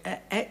acquired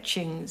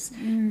etchings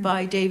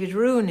by David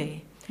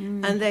Rooney.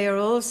 And they are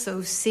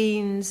also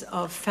scenes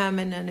of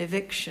famine and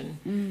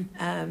eviction,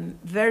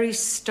 very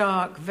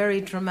stark,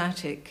 very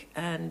dramatic.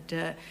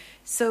 And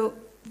so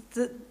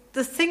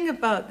the thing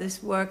about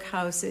this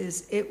workhouse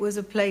is it was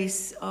a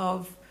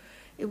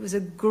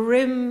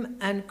grim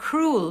and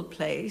cruel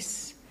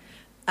place,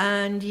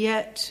 and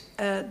yet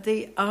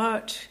the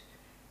art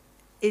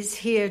is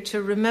here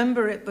to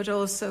remember it, but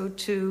also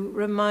to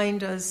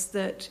remind us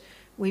that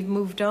we've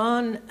moved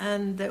on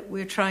and that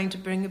we're trying to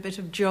bring a bit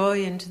of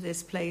joy into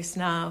this place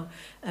now,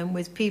 and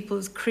with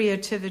people's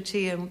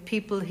creativity and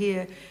people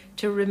here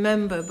to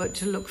remember but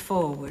to look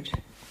forward.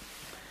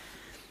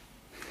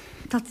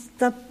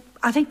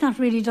 I think that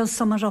really does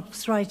sum it up.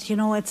 It's right. You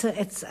know, it's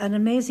an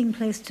amazing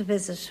place to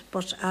visit,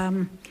 but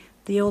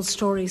the old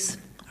stories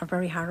are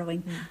very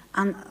harrowing,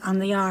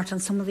 and the art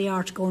and some of the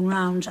art going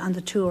round and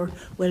the tour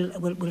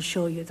will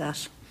show you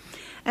that.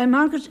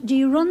 Margaret, do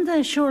you run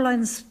the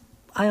Shorelines?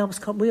 We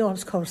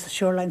always call it the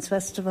Shorelines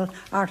Festival,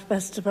 Art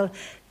Festival.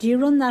 Do you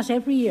run that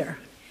every year?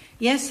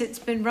 Yes, it's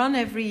been run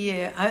every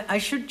year. I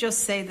should just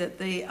say that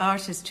the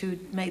artist who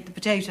made the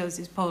potatoes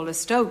is Paula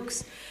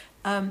Stokes.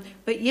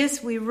 But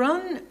yes, we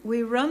run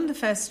the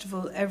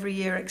festival every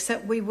year,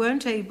 except we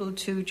weren't able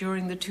to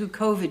during the 2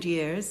 COVID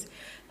years.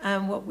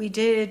 What we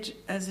did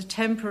as a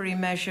temporary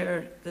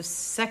measure the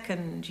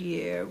second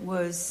year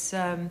was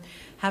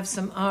have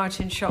some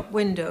art in shop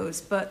windows,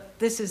 but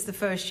this is the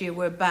first year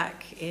we're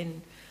back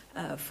in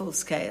full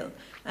scale.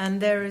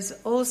 And there is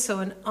also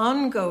an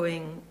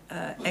ongoing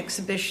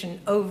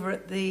exhibition over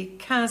at the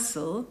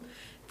castle.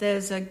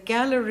 There's a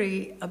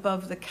gallery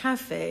above the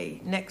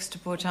cafe next to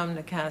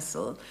Portumna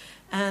Castle,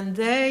 and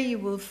there you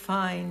will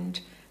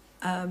find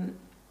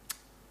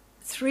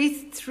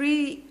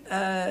three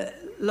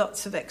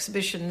lots of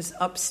exhibitions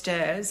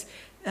upstairs,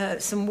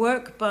 some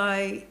work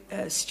by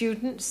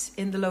students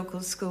in the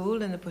local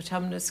school, in the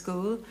Portumna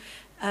School.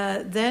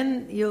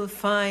 Then you'll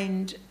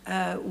find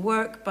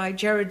work by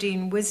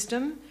Geraldine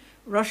Wisdom,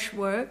 rush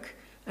work,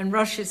 and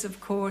rushes,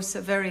 of course,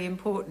 are very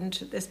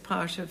important at this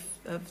part of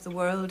the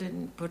world.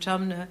 In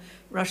Portumna,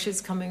 rushes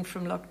coming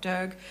from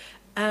Lough.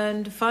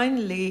 And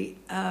finally,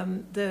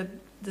 the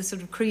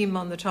sort of cream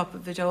on the top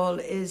of it all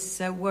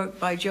is work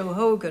by Joe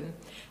Hogan.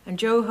 And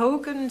Joe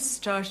Hogan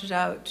started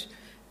out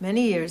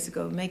many years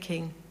ago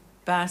making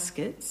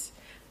baskets.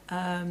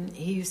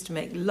 He used to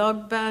make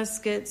log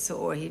baskets,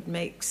 or he'd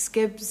make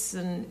skibs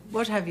and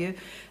what have you.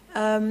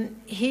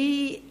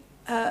 He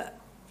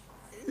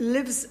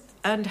lives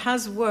and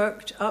has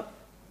worked up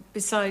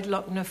beside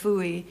Loch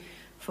Nafui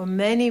for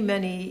many,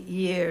 many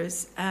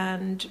years,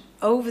 and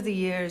over the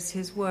years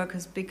his work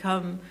has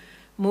become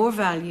more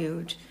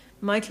valued.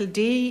 Michael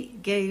D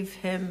gave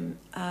him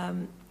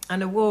an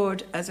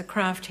award as a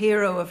craft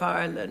hero of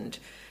Ireland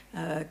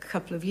a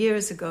couple of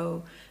years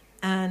ago,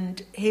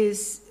 and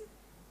his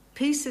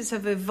pieces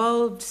have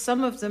evolved.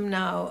 Some of them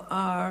now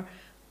are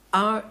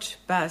art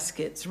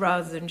baskets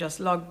rather than just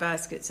log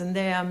baskets, and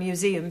they are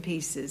museum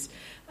pieces,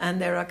 and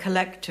there are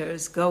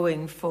collectors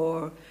going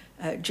for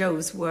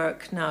Joe's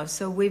work now.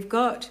 So we've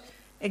got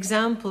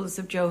examples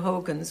of Joe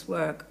Hogan's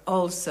work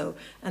also,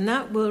 and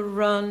that will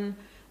run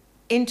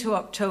into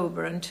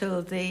October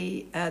until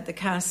the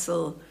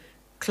castle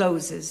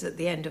closes at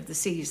the end of the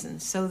season.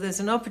 So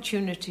there's an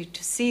opportunity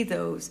to see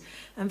those.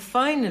 And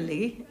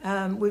finally,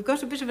 we've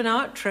got a bit of an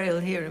art trail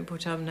here in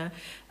Portumna.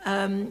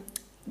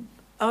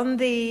 On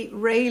the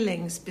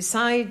railings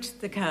beside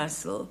the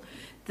castle,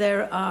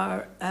 there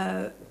are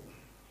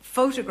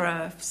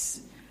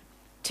photographs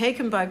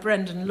taken by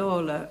Brendan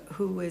Lawler,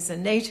 who is a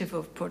native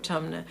of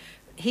Portumna.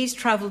 He's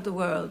travelled the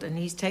world and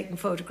he's taken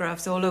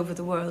photographs all over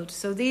the world.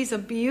 So these are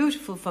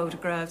beautiful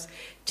photographs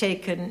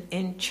taken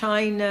in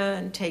China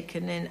and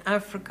taken in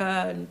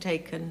Africa and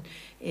taken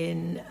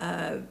in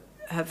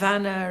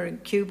Havana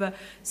and Cuba.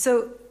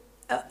 So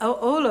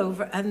all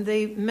over. And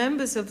the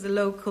members of the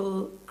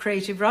local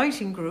creative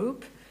writing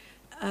group,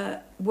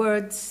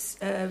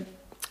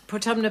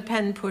 Portumna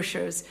Pen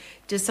Pushers,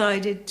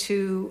 decided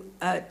to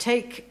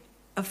take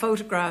a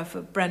photograph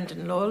of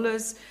Brendan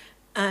Lawless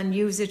and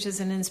use it as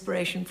an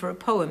inspiration for a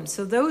poem.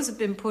 So those have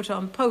been put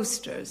on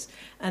posters,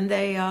 and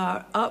they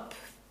are up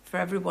for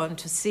everyone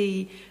to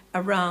see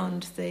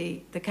around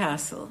the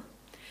castle.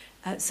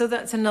 So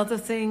that's another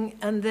thing.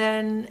 And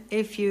then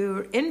if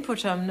you're in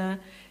Portumna,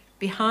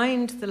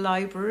 behind the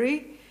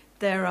library,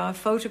 there are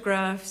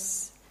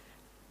photographs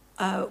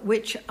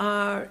which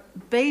are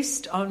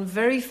based on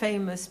very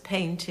famous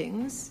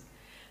paintings,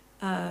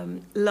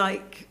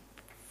 like,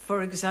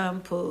 for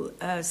example,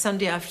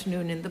 Sunday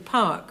Afternoon in the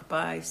Park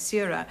by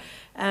Sierra.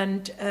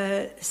 And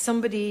a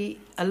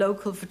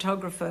local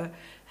photographer,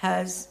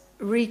 has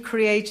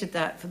recreated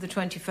that for the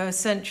 21st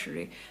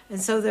century. And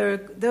so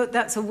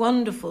that's a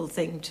wonderful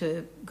thing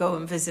to go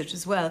and visit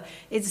as well.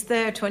 It's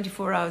there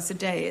 24 hours a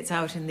day. It's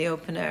out in the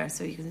open air,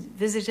 so you can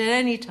visit at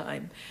any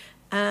time.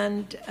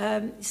 And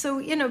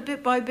so,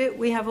 bit by bit,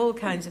 we have all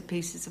kinds of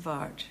pieces of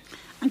art.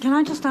 And can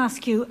I just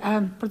ask you,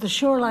 for the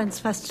Shorelines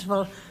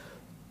Festival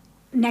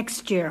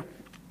next year,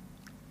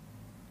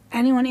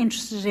 anyone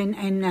interested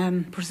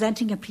in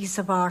presenting a piece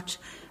of art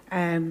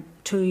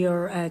to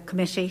your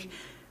committee,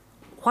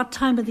 what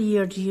time of the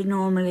year do you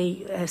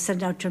normally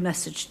send out your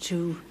message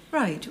to?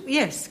 Right,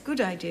 yes,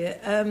 good idea.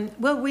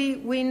 Well,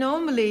 we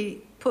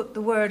normally put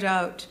the word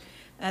out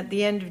at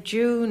the end of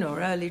June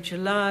or early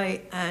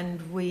July,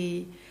 and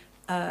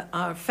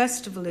our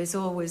festival is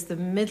always the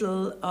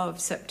middle of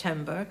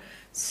September,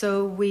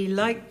 so we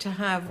like to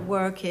have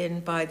work in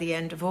by the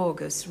end of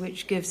August,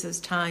 which gives us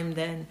time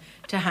then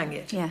to hang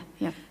it. Yeah.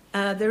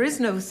 There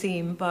is no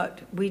theme, but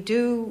we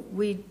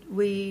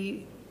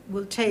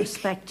will take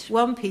respect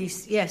one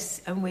piece,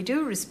 yes, and we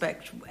do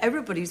respect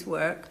everybody's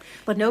work,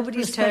 but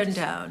nobody's turned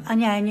down.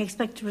 And you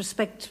expect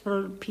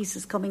respectful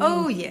pieces coming in.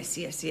 Oh, yes.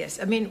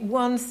 I mean,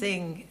 one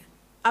thing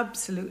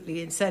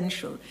absolutely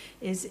essential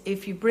is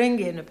if you bring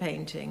in a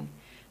painting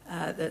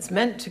that's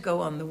meant to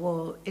go on the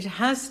wall, it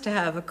has to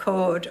have a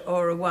cord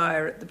or a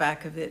wire at the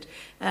back of it.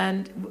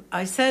 And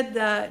I said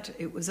that,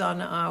 it was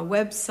on our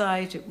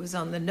website, it was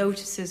on the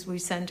notices we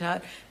sent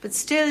out, but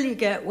still you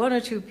get one or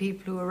two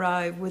people who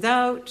arrive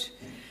without,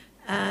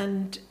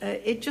 and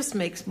it just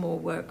makes more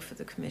work for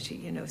the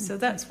committee, so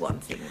that's one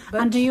thing.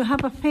 But, and do you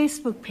have a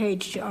Facebook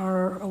page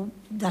or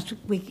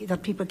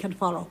that people can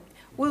follow?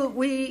 Well,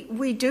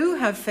 we do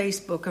have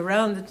Facebook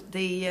around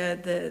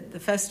the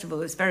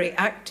festival. It's very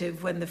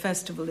active when the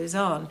festival is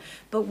on,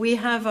 but we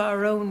have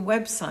our own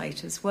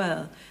website as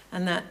well,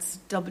 and that's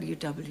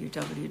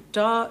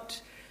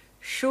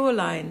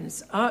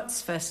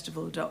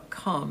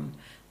www.shorelinesartsfestival.com,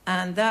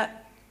 and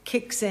that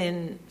kicks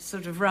in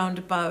sort of round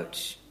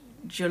about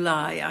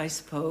July, I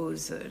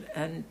suppose,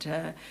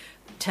 and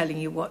telling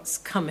you what's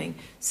coming.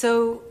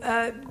 So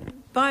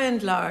by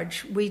and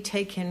large, we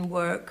take in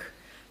work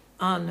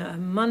on a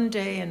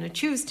Monday and a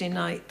Tuesday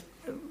night,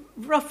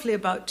 roughly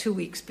about 2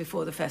 weeks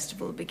before the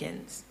festival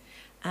begins.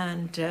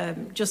 And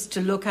just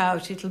to look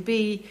out, it'll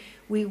be,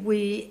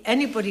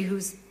 anybody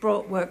who's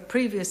brought work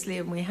previously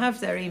and we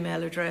have their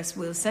email address,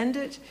 we'll send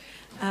it.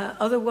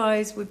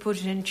 Otherwise, we put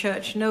it in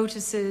church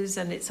notices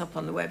and it's up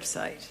on the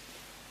website.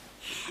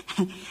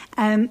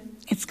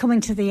 It's coming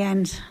to the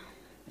end.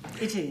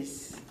 It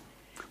is.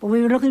 Well,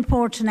 we were looking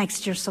forward to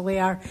next year, so we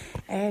are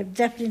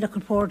definitely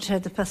looking forward to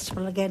the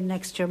festival again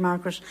next year,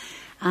 Margaret.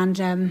 And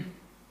can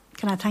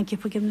I thank you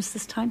for giving us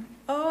this time?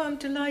 Oh, I'm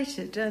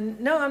delighted. And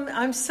no,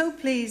 I'm so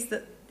pleased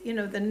that,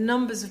 the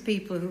numbers of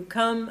people who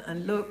come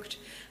and looked.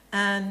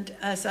 And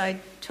as I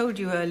told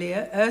you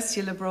earlier,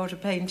 Ursula brought a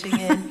painting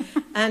in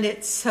and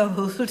it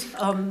sold,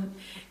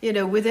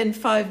 within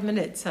 5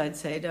 minutes, I'd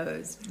say. No, it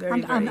was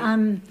very,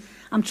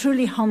 I'm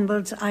truly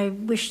humbled. I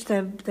wish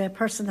the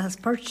person that has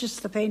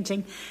purchased the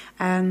painting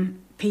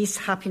peace,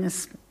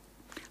 happiness,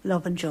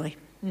 love and joy.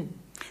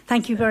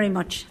 Thank you very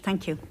much.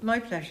 Thank you. My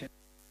pleasure.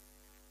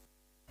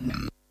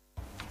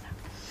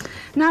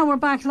 Now we're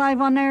back live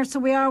on air, so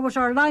we are with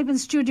our live in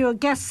studio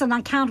guests, and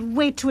I can't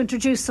wait to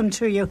introduce them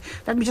to you.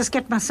 Let me just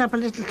get myself a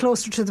little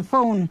closer to the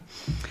phone.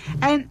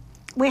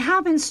 We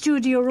have in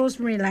studio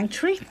Rosemary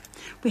Langtry,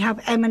 we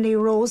have Emily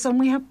Rose, and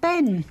we have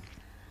Ben.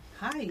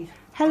 Hi.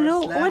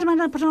 Hello. Ursula. Wait a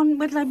minute,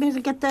 wait a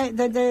minute, get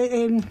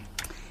the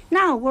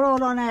now we're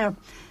all on air.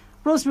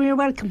 Rosemary, you're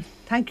welcome.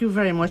 Thank you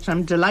very much.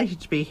 I'm delighted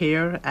to be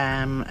here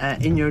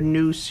in your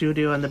new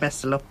studio, and the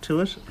best of luck to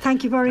it.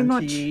 Thank you very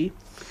much.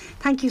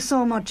 Thank you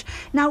so much.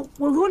 Now,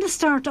 we're going to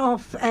start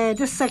off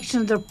this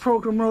section of the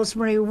programme,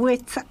 Rosemary,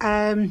 with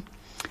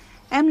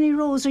Emily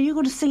Rose. Are you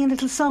going to sing a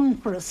little song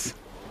for us?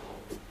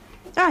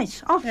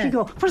 Right, off you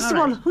go. First of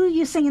all, who are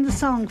you singing the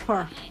song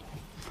for?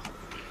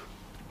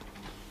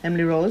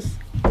 Emily Rose.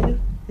 Are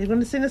you going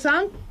to sing a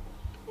song?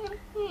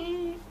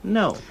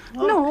 No. Okay.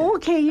 No,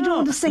 okay, you don't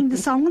want to sing the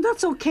song. Well,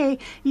 that's okay.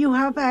 You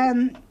have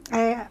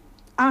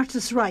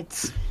artist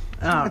rights.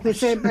 Oh. We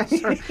say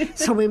better,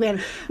 so we will.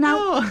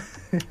 Now,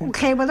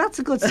 okay, well, that's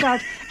a good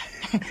start.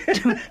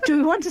 do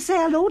we want to say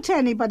hello to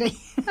anybody?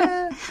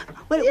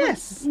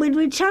 Yes.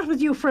 We'll chat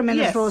with you for a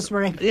minute, Yes.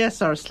 Rosemary.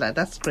 Yes, Ursula,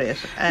 that's great.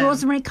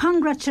 Rosemary,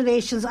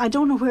 congratulations. I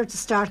don't know where to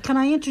start. Can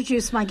I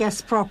introduce my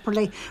guests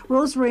properly?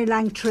 Rosemary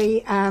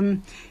Langtry,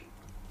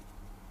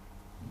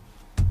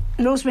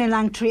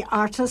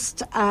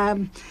 artist,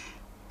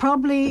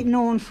 probably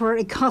known for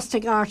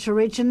acoustic art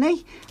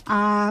originally,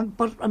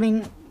 but I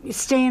mean,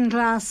 stained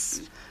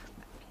glass.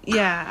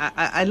 Yeah,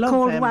 I love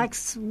cold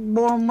wax,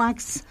 warm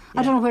wax.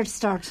 I don't know where to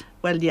start.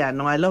 Well, yeah,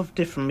 no, I love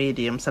different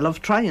mediums. I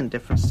love trying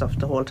different stuff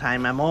the whole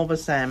time. I'm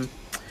always, I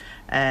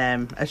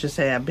should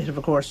say, a bit of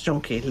a course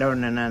junkie,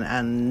 learning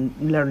and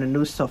learning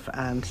new stuff,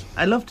 and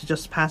I love to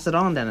just pass it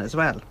on then as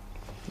well.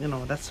 You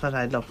know, that's what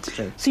I love to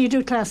do. So you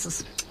do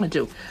classes? I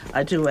do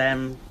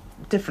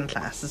different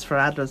classes for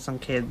adults and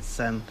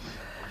kids, and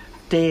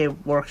day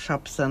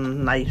workshops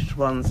and night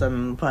ones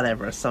and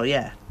whatever. So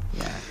yeah.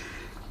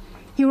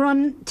 You were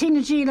on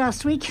Tina G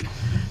last week.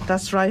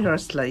 That's right,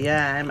 Ursula.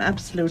 Yeah, I'm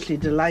absolutely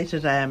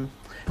delighted.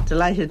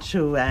 Delighted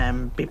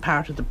to be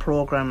part of the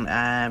programme.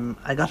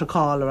 I got a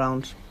call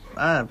around,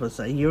 it was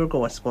a year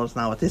ago, I suppose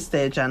now at this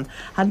stage, and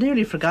had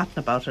nearly forgotten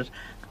about it.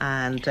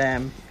 And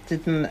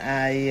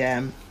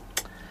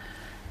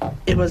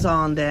it was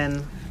on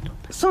then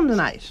Sunday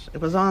night. It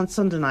was on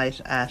Sunday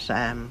night at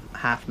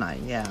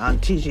 9:30. Yeah, on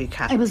TG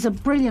Cat. It was a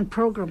brilliant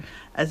programme.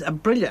 As a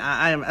brilliant,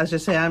 as you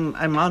say, I'm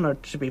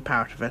honoured to be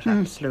part of it.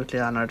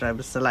 Absolutely honoured. I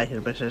was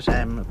delighted with it.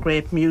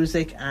 Great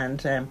music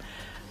and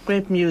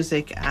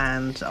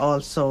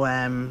also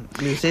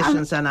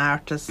musicians and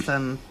artists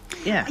and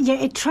yeah.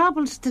 It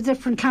travelled to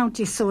different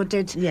counties, so it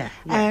did. Yeah.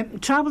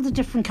 Travelled to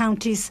different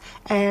counties,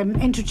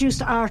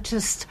 introduced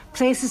artists,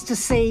 places to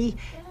see.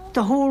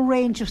 The whole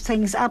range of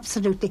things,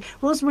 absolutely.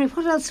 Rosemary,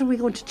 what else are we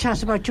going to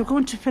chat about? You're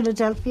going to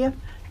Philadelphia?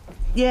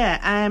 Yeah,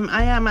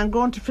 I am. I'm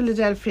going to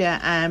Philadelphia.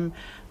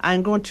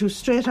 I'm going to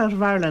Straight Out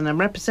of Ireland. I'm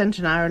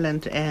representing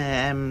Ireland.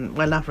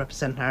 Well, not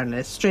representing Ireland.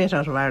 It's Straight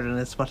Out of Ireland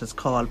is what it's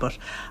called. But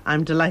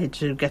I'm delighted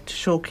to get to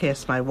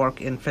showcase my work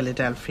in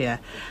Philadelphia,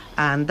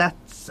 and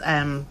that's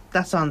on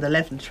the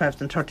 11th, 12th,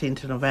 and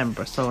 13th of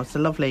November. So it's a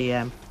lovely.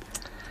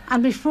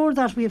 And before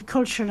that, we have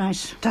Culture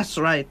Night. That's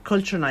right,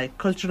 Culture Night.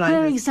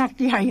 Where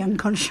exactly are you on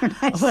Culture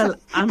Night? Well,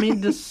 I mean,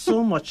 there's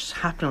so much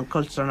happening on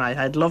Culture Night.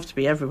 I'd love to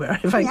be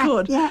everywhere if I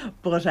could. Yeah.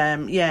 But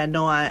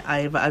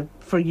I've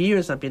for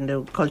years I've been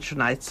doing Culture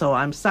Night. So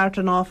I'm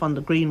starting off on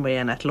the Greenway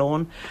in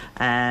Athlone.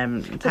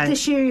 But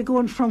this year you're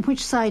going from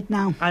which side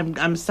now?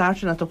 I'm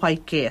starting at the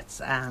White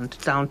Gates and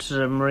down to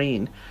the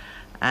Marine.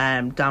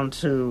 Down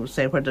to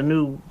say where the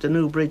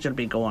new bridge will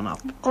be going up.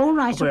 Oh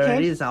right, where okay.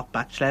 It is up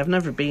actually. I've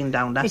never been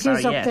down that far yet. It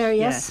is up there,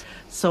 yes. Yeah.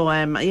 So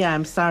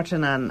I'm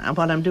starting, and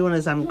what I'm doing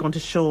is I'm going to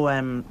show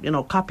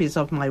copies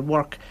of my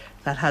work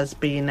that has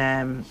been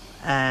that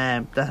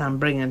I'm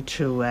bringing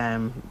to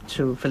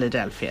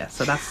Philadelphia.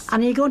 So that's.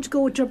 And are you going to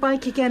go with your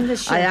bike again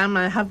this year? I am.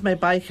 I have my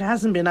bike. It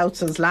hasn't been out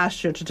since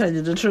last year, to tell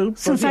you the truth.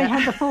 Since I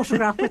had the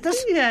photograph with it.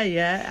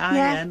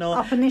 Yeah. No.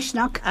 Up in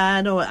Ishnock.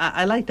 No,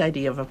 I like the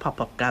idea of a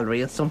pop-up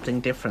gallery. It's something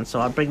different. So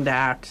I'll bring the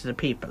art to the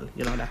people.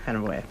 You know, that kind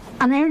of way.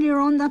 And earlier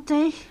on that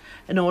day.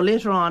 No,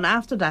 later on,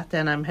 after that,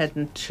 then I'm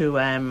heading to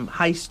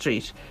High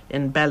Street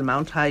in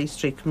Belmont, High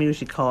Street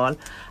Community Hall,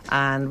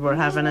 and we're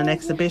having an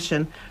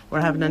exhibition.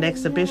 We're having an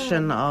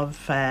exhibition of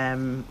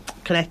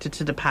connected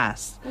to the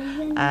past. What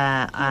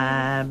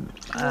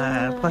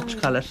you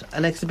call it?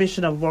 An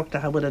exhibition of work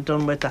that I would have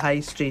done with the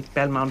High Street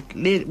Belmont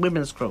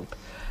Women's Group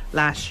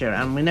last year,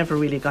 and we never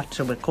really got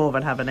to, with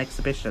COVID, have an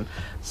exhibition.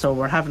 So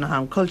we're having a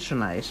home Culture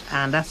Night,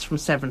 and that's from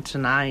 7 to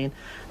 9.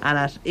 And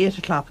at 8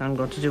 o'clock I'm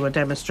going to do a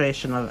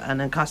demonstration, of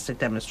an acoustic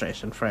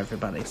demonstration for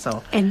everybody.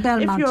 So in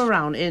Belmont, if you're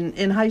around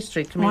in High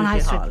Street Community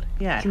Hall.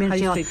 Yeah,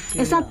 Community Hall.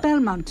 Is that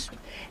Belmont?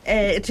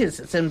 It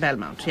is. It's in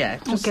Belmont. Yeah,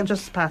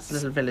 just past the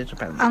little village of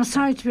Belmont. I'm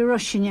sorry to be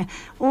rushing you.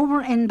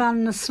 Over in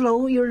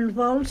Ballinasloe, you're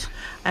involved?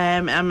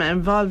 I'm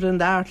involved in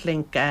the Art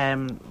Link.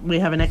 We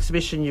have an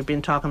exhibition. You've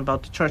been talking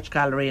about the church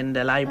gallery and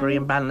the library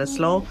in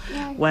Ballinasloe.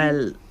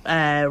 Well,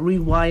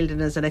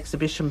 Rewilding is an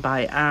exhibition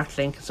by Art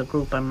Link. It's a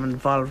group I'm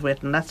involved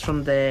with, and that's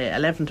from the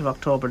 11th of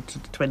October to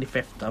the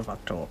 25th of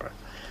October.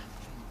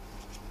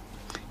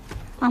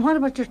 And what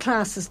about your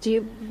classes? Do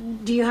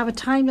you have a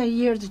time a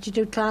year that you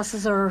do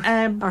classes, or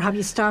have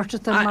you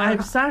started them?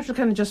 I've started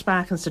kind of just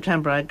back in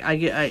September.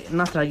 I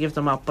not that I give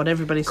them up, but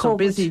everybody's so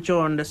busy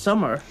during the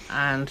summer,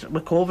 and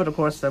with COVID, of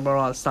course, they were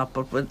all stopped.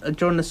 But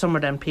during the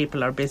summer, then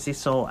people are busy,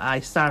 so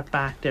I start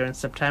back there in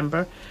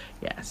September.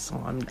 Yeah, so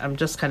I'm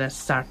just kind of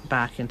starting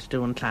back into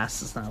doing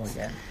classes now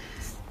again.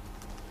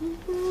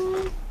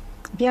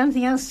 Do you have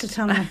anything else to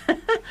tell me?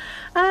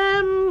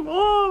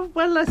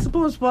 Well, I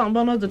suppose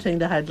one other thing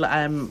that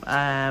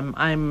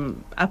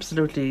I'm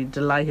absolutely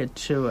delighted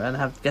to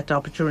and get the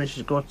opportunity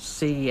to go to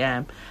see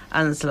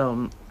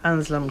Anselm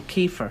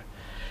Kiefer.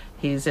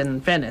 He's in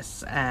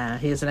Venice.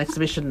 He has an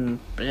exhibition.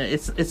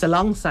 It's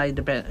alongside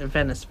the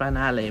Venice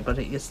Biennale, but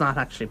it's not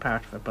actually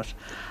part of it. But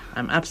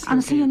I'm absolutely.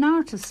 And is he an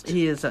artist?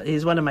 He is.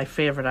 He's one of my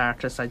favourite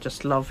artists. I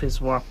just love his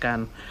work,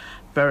 and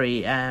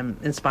very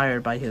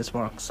inspired by his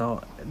work.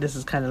 So this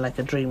is kind of like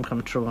a dream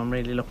come true. I'm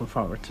really looking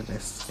forward to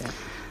this. Yeah.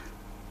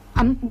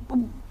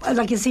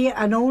 Like, is he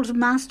an old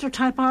master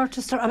type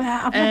artist? Or,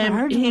 I've never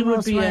heard of him. He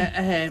would be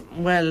Rosemary.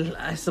 well,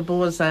 I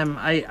suppose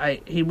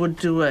he would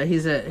do.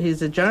 He's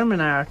a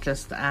German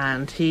artist,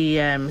 and he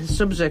his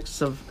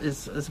subjects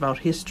is about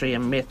history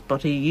and myth,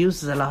 but he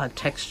uses a lot of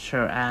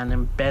texture and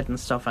embed and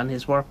stuff, and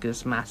his work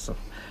is massive.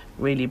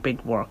 Really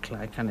big work,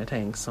 like, kind of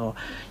thing. So,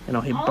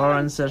 he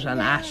burns it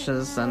and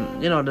ashes,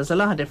 and there's a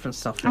lot of different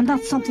stuff. And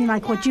that's something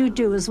like what you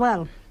do as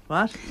well.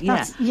 What?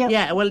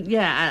 Yeah. Well,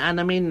 yeah. And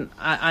I mean,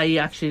 I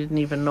actually didn't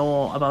even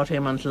know about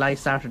him until I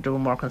started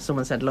doing work, and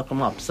someone said, look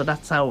him up. So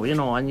that's how,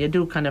 and you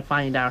do kind of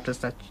find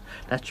artists that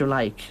you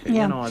like,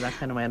 that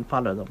kind of way, and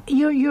follow them.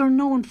 You're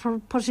known for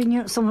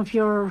putting some of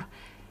your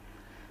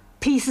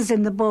pieces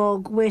in the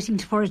bog, waiting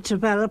for it to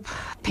develop,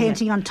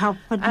 painting on top,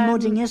 but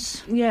mudding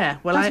it. Yeah,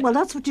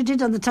 that's what you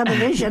did on the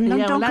television.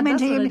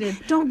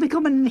 Don't be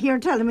coming in here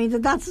telling me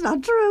that that's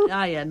not true.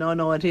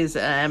 No, it is.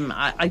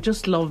 I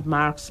just love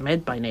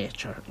marksmen by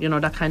nature,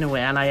 that kind of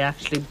way, and I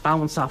actually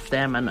bounce off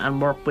them and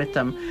work with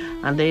them,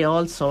 and they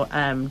also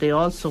I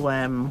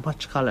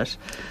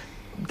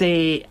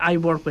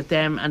work with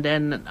them, and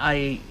then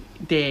I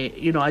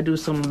do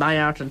some of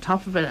my art on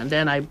top of it, and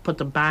then I put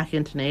them back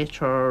into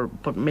nature,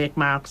 make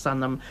marks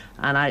on them,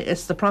 and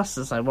it's the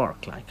process I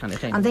work, like, kind of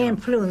thing. And they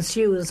influence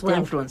you as well. They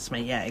influence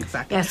me, yeah,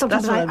 exactly. Yeah,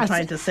 that's what I'm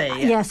trying to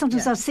say. Yeah,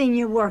 sometimes I've seen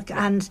you work,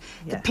 and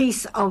the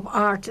piece of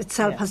art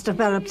itself has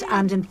developed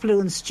and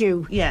influenced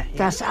you. Yeah.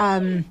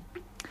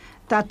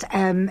 That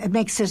it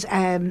makes it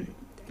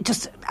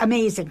just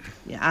amazing.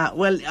 Yeah.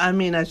 Well, I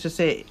mean, I should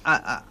say,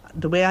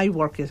 the way I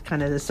work is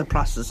kind of a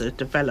process. It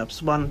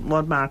develops.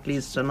 One mark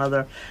leads to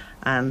another.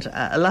 And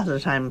a lot of the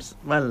times,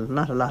 well,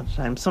 not a lot of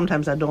times,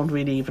 sometimes I don't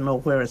really even know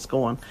where it's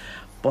going.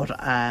 But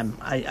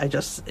I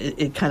just,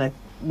 it kind of,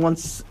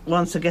 once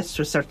it gets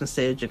to a certain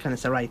stage, you kind of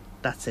say, right,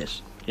 that's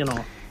it,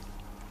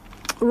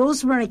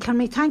 Rosemary, can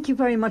we thank you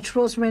very much,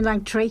 Rosemary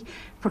Langtry,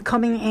 for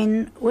coming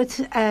in with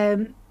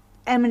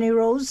Emily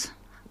Rose.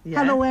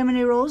 Yeah. Hello,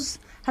 Emily Rose.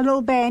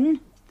 Hello, Ben.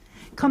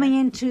 Coming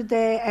into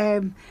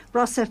the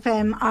Ross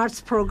FM Arts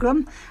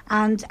Programme,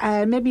 and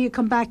maybe you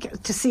come back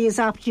to see us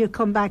after you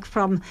come back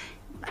from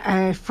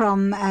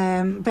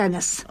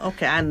Venice.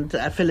 Okay, and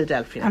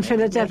Philadelphia. And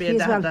Philadelphia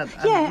as well.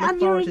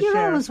 And you're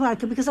always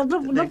welcome, because I'd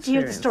love to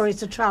hear the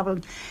stories of travel.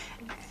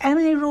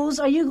 Emily Rose,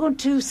 are you going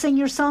to sing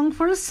your song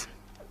for us?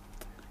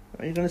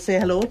 Are you going to say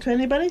hello to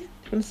anybody?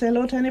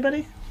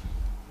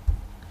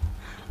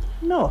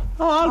 No.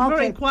 Oh, all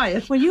very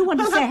quiet. Well, you want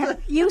to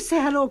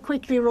say hello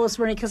quickly,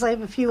 Rosemary, because I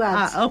have a few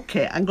ads.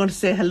 Okay, I'm going to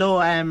say hello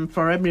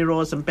for Emily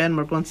Rose and Ben.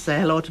 We're going to say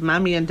hello to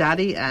Mammy and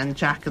Daddy and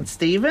Jack and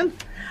Stephen.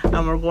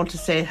 And we're going to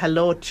say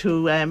hello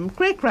to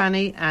Great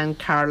Granny and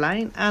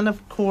Caroline. And,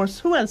 of course,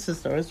 who else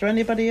is there? Is there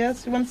anybody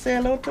else you want to say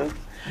hello to?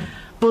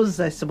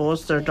 Buzz, I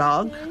suppose, their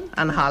dog.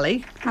 And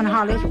Holly.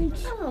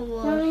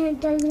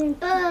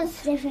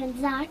 Buzz, different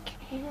Zach.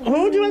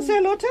 Who do you want to say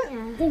hello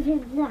to?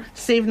 Different Zach.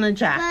 Stephen and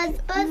Jack.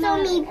 Buzz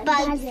only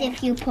bites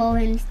if you pull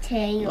his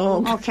tail.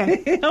 Oh,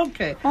 okay.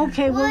 Okay.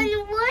 Okay. Well, he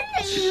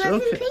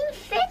wasn't being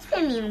fit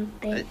for me a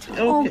bit.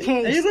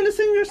 Okay. Are you going to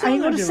sing your song? Are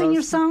you going to sing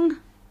your song?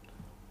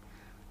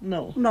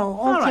 No. Okay.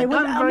 All right,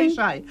 well, I'm very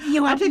shy.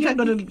 I think I'm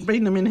going to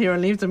bring them in here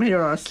and leave them here,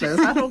 Ursula. Is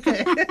that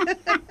okay?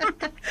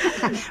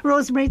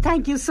 Rosemary,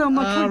 thank you so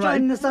much for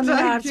joining us on the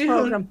Arts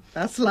Programme.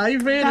 That's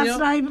live radio.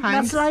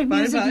 That's live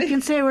music. Bye-bye. You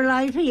can say we're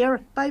live here.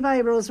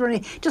 Bye-bye,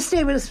 Rosemary. Just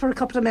stay with us for a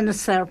couple of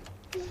minutes there.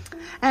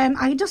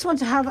 I just want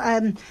to have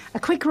a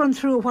quick run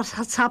through of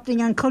what's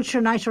happening on Culture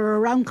Night or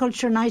around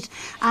Culture Night,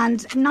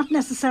 and not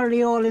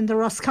necessarily all in the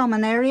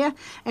Roscommon area.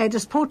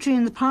 There's Poetry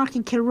in the Park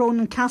in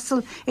Kilronan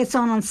Castle. It's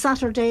on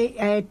Saturday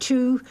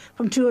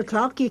from 2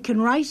 o'clock. You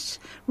can write,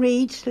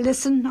 read,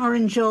 listen or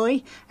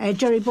enjoy.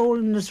 Gerry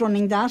Boland is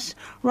running that.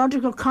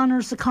 Roderick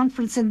O'Connor's the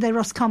conference in the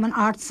Roscommon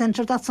Arts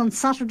Centre. That's on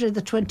Saturday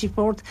the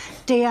 24th,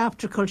 day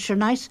after Culture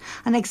Night.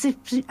 An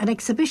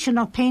exhibition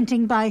of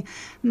painting by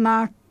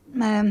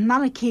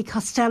Malachi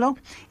Costello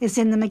is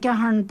in the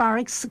McGahern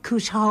Barracks,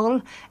 Cooch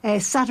Hall,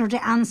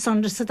 Saturday and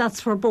Sunday, so that's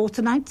for both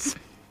nights.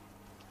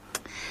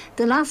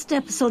 The last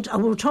episode,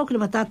 we were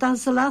talking about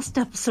that's the last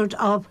episode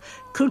of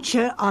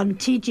Culture on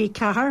TG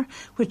Cahir,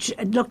 which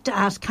looked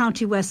at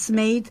County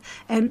Westmeath.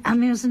 I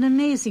mean, it was an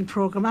amazing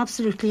programme,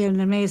 absolutely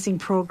an amazing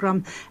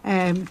programme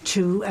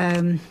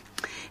to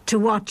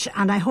watch,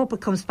 and I hope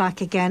it comes back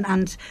again,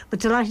 and we're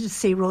delighted to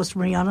see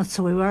Rosemary on it,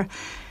 so we were.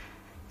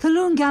 The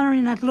Loan Gallery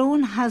in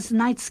Athlone has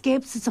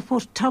Nightscapes. It's a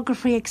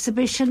photography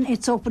exhibition.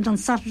 It's opened on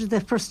Saturday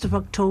the 1st of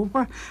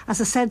October.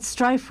 As I said,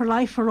 Strive for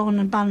Life are on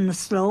in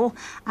Ballinasloe,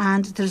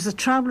 and there's a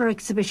traveller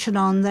exhibition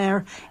on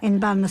there in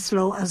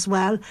Ballinasloe as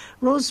well.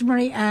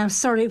 Rosemary,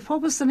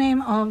 what was the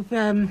name of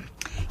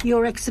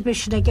your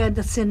exhibition again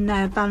that's in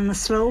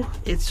Ballinasloe?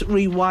 It's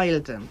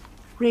Rewilden.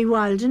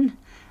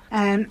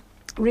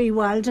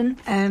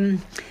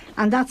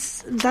 And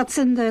that's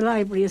in the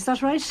library, is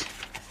that right?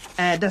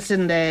 That's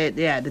in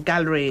the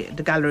gallery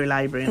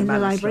library in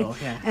Ballinasloe.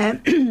 Yeah.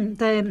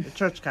 The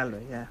church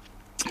gallery, yeah.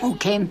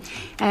 Okay,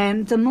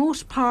 the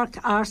Moat Park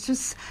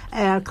artists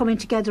are coming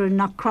together in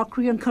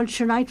Knockcrockery on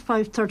Culture Night,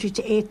 5:30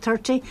 to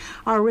 8:30,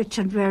 or Rich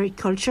and Varied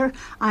Culture.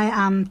 I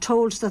am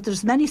told that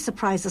there's many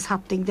surprises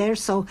happening there,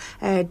 so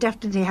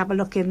definitely have a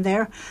look in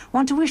there.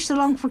 Want to wish the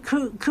Longford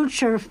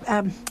Culture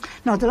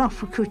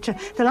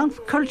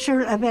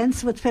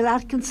events with Phil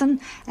Atkinson,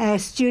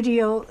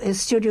 studio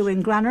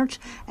in Granard.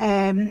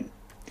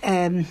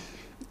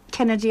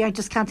 Kennedy, I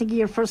just can't think of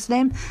your first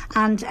name,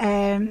 and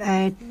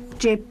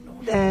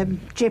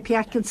JP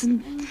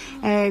Atkinson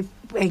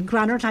in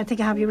Granard. I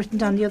think I have you written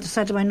down the other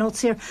side of my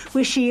notes here.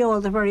 Wish you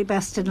all the very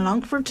best in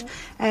Longford.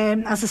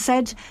 As I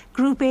said,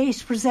 Group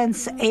 8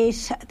 presents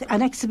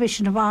an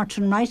exhibition of art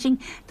and writing.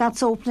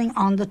 That's opening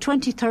on the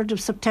 23rd of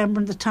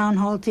September in the Town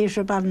Hall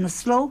Theatre of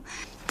Ballinasloe.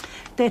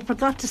 They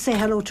forgot to say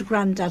hello to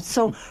Grandad.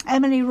 So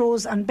Emily,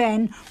 Rose and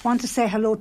Ben want to say hello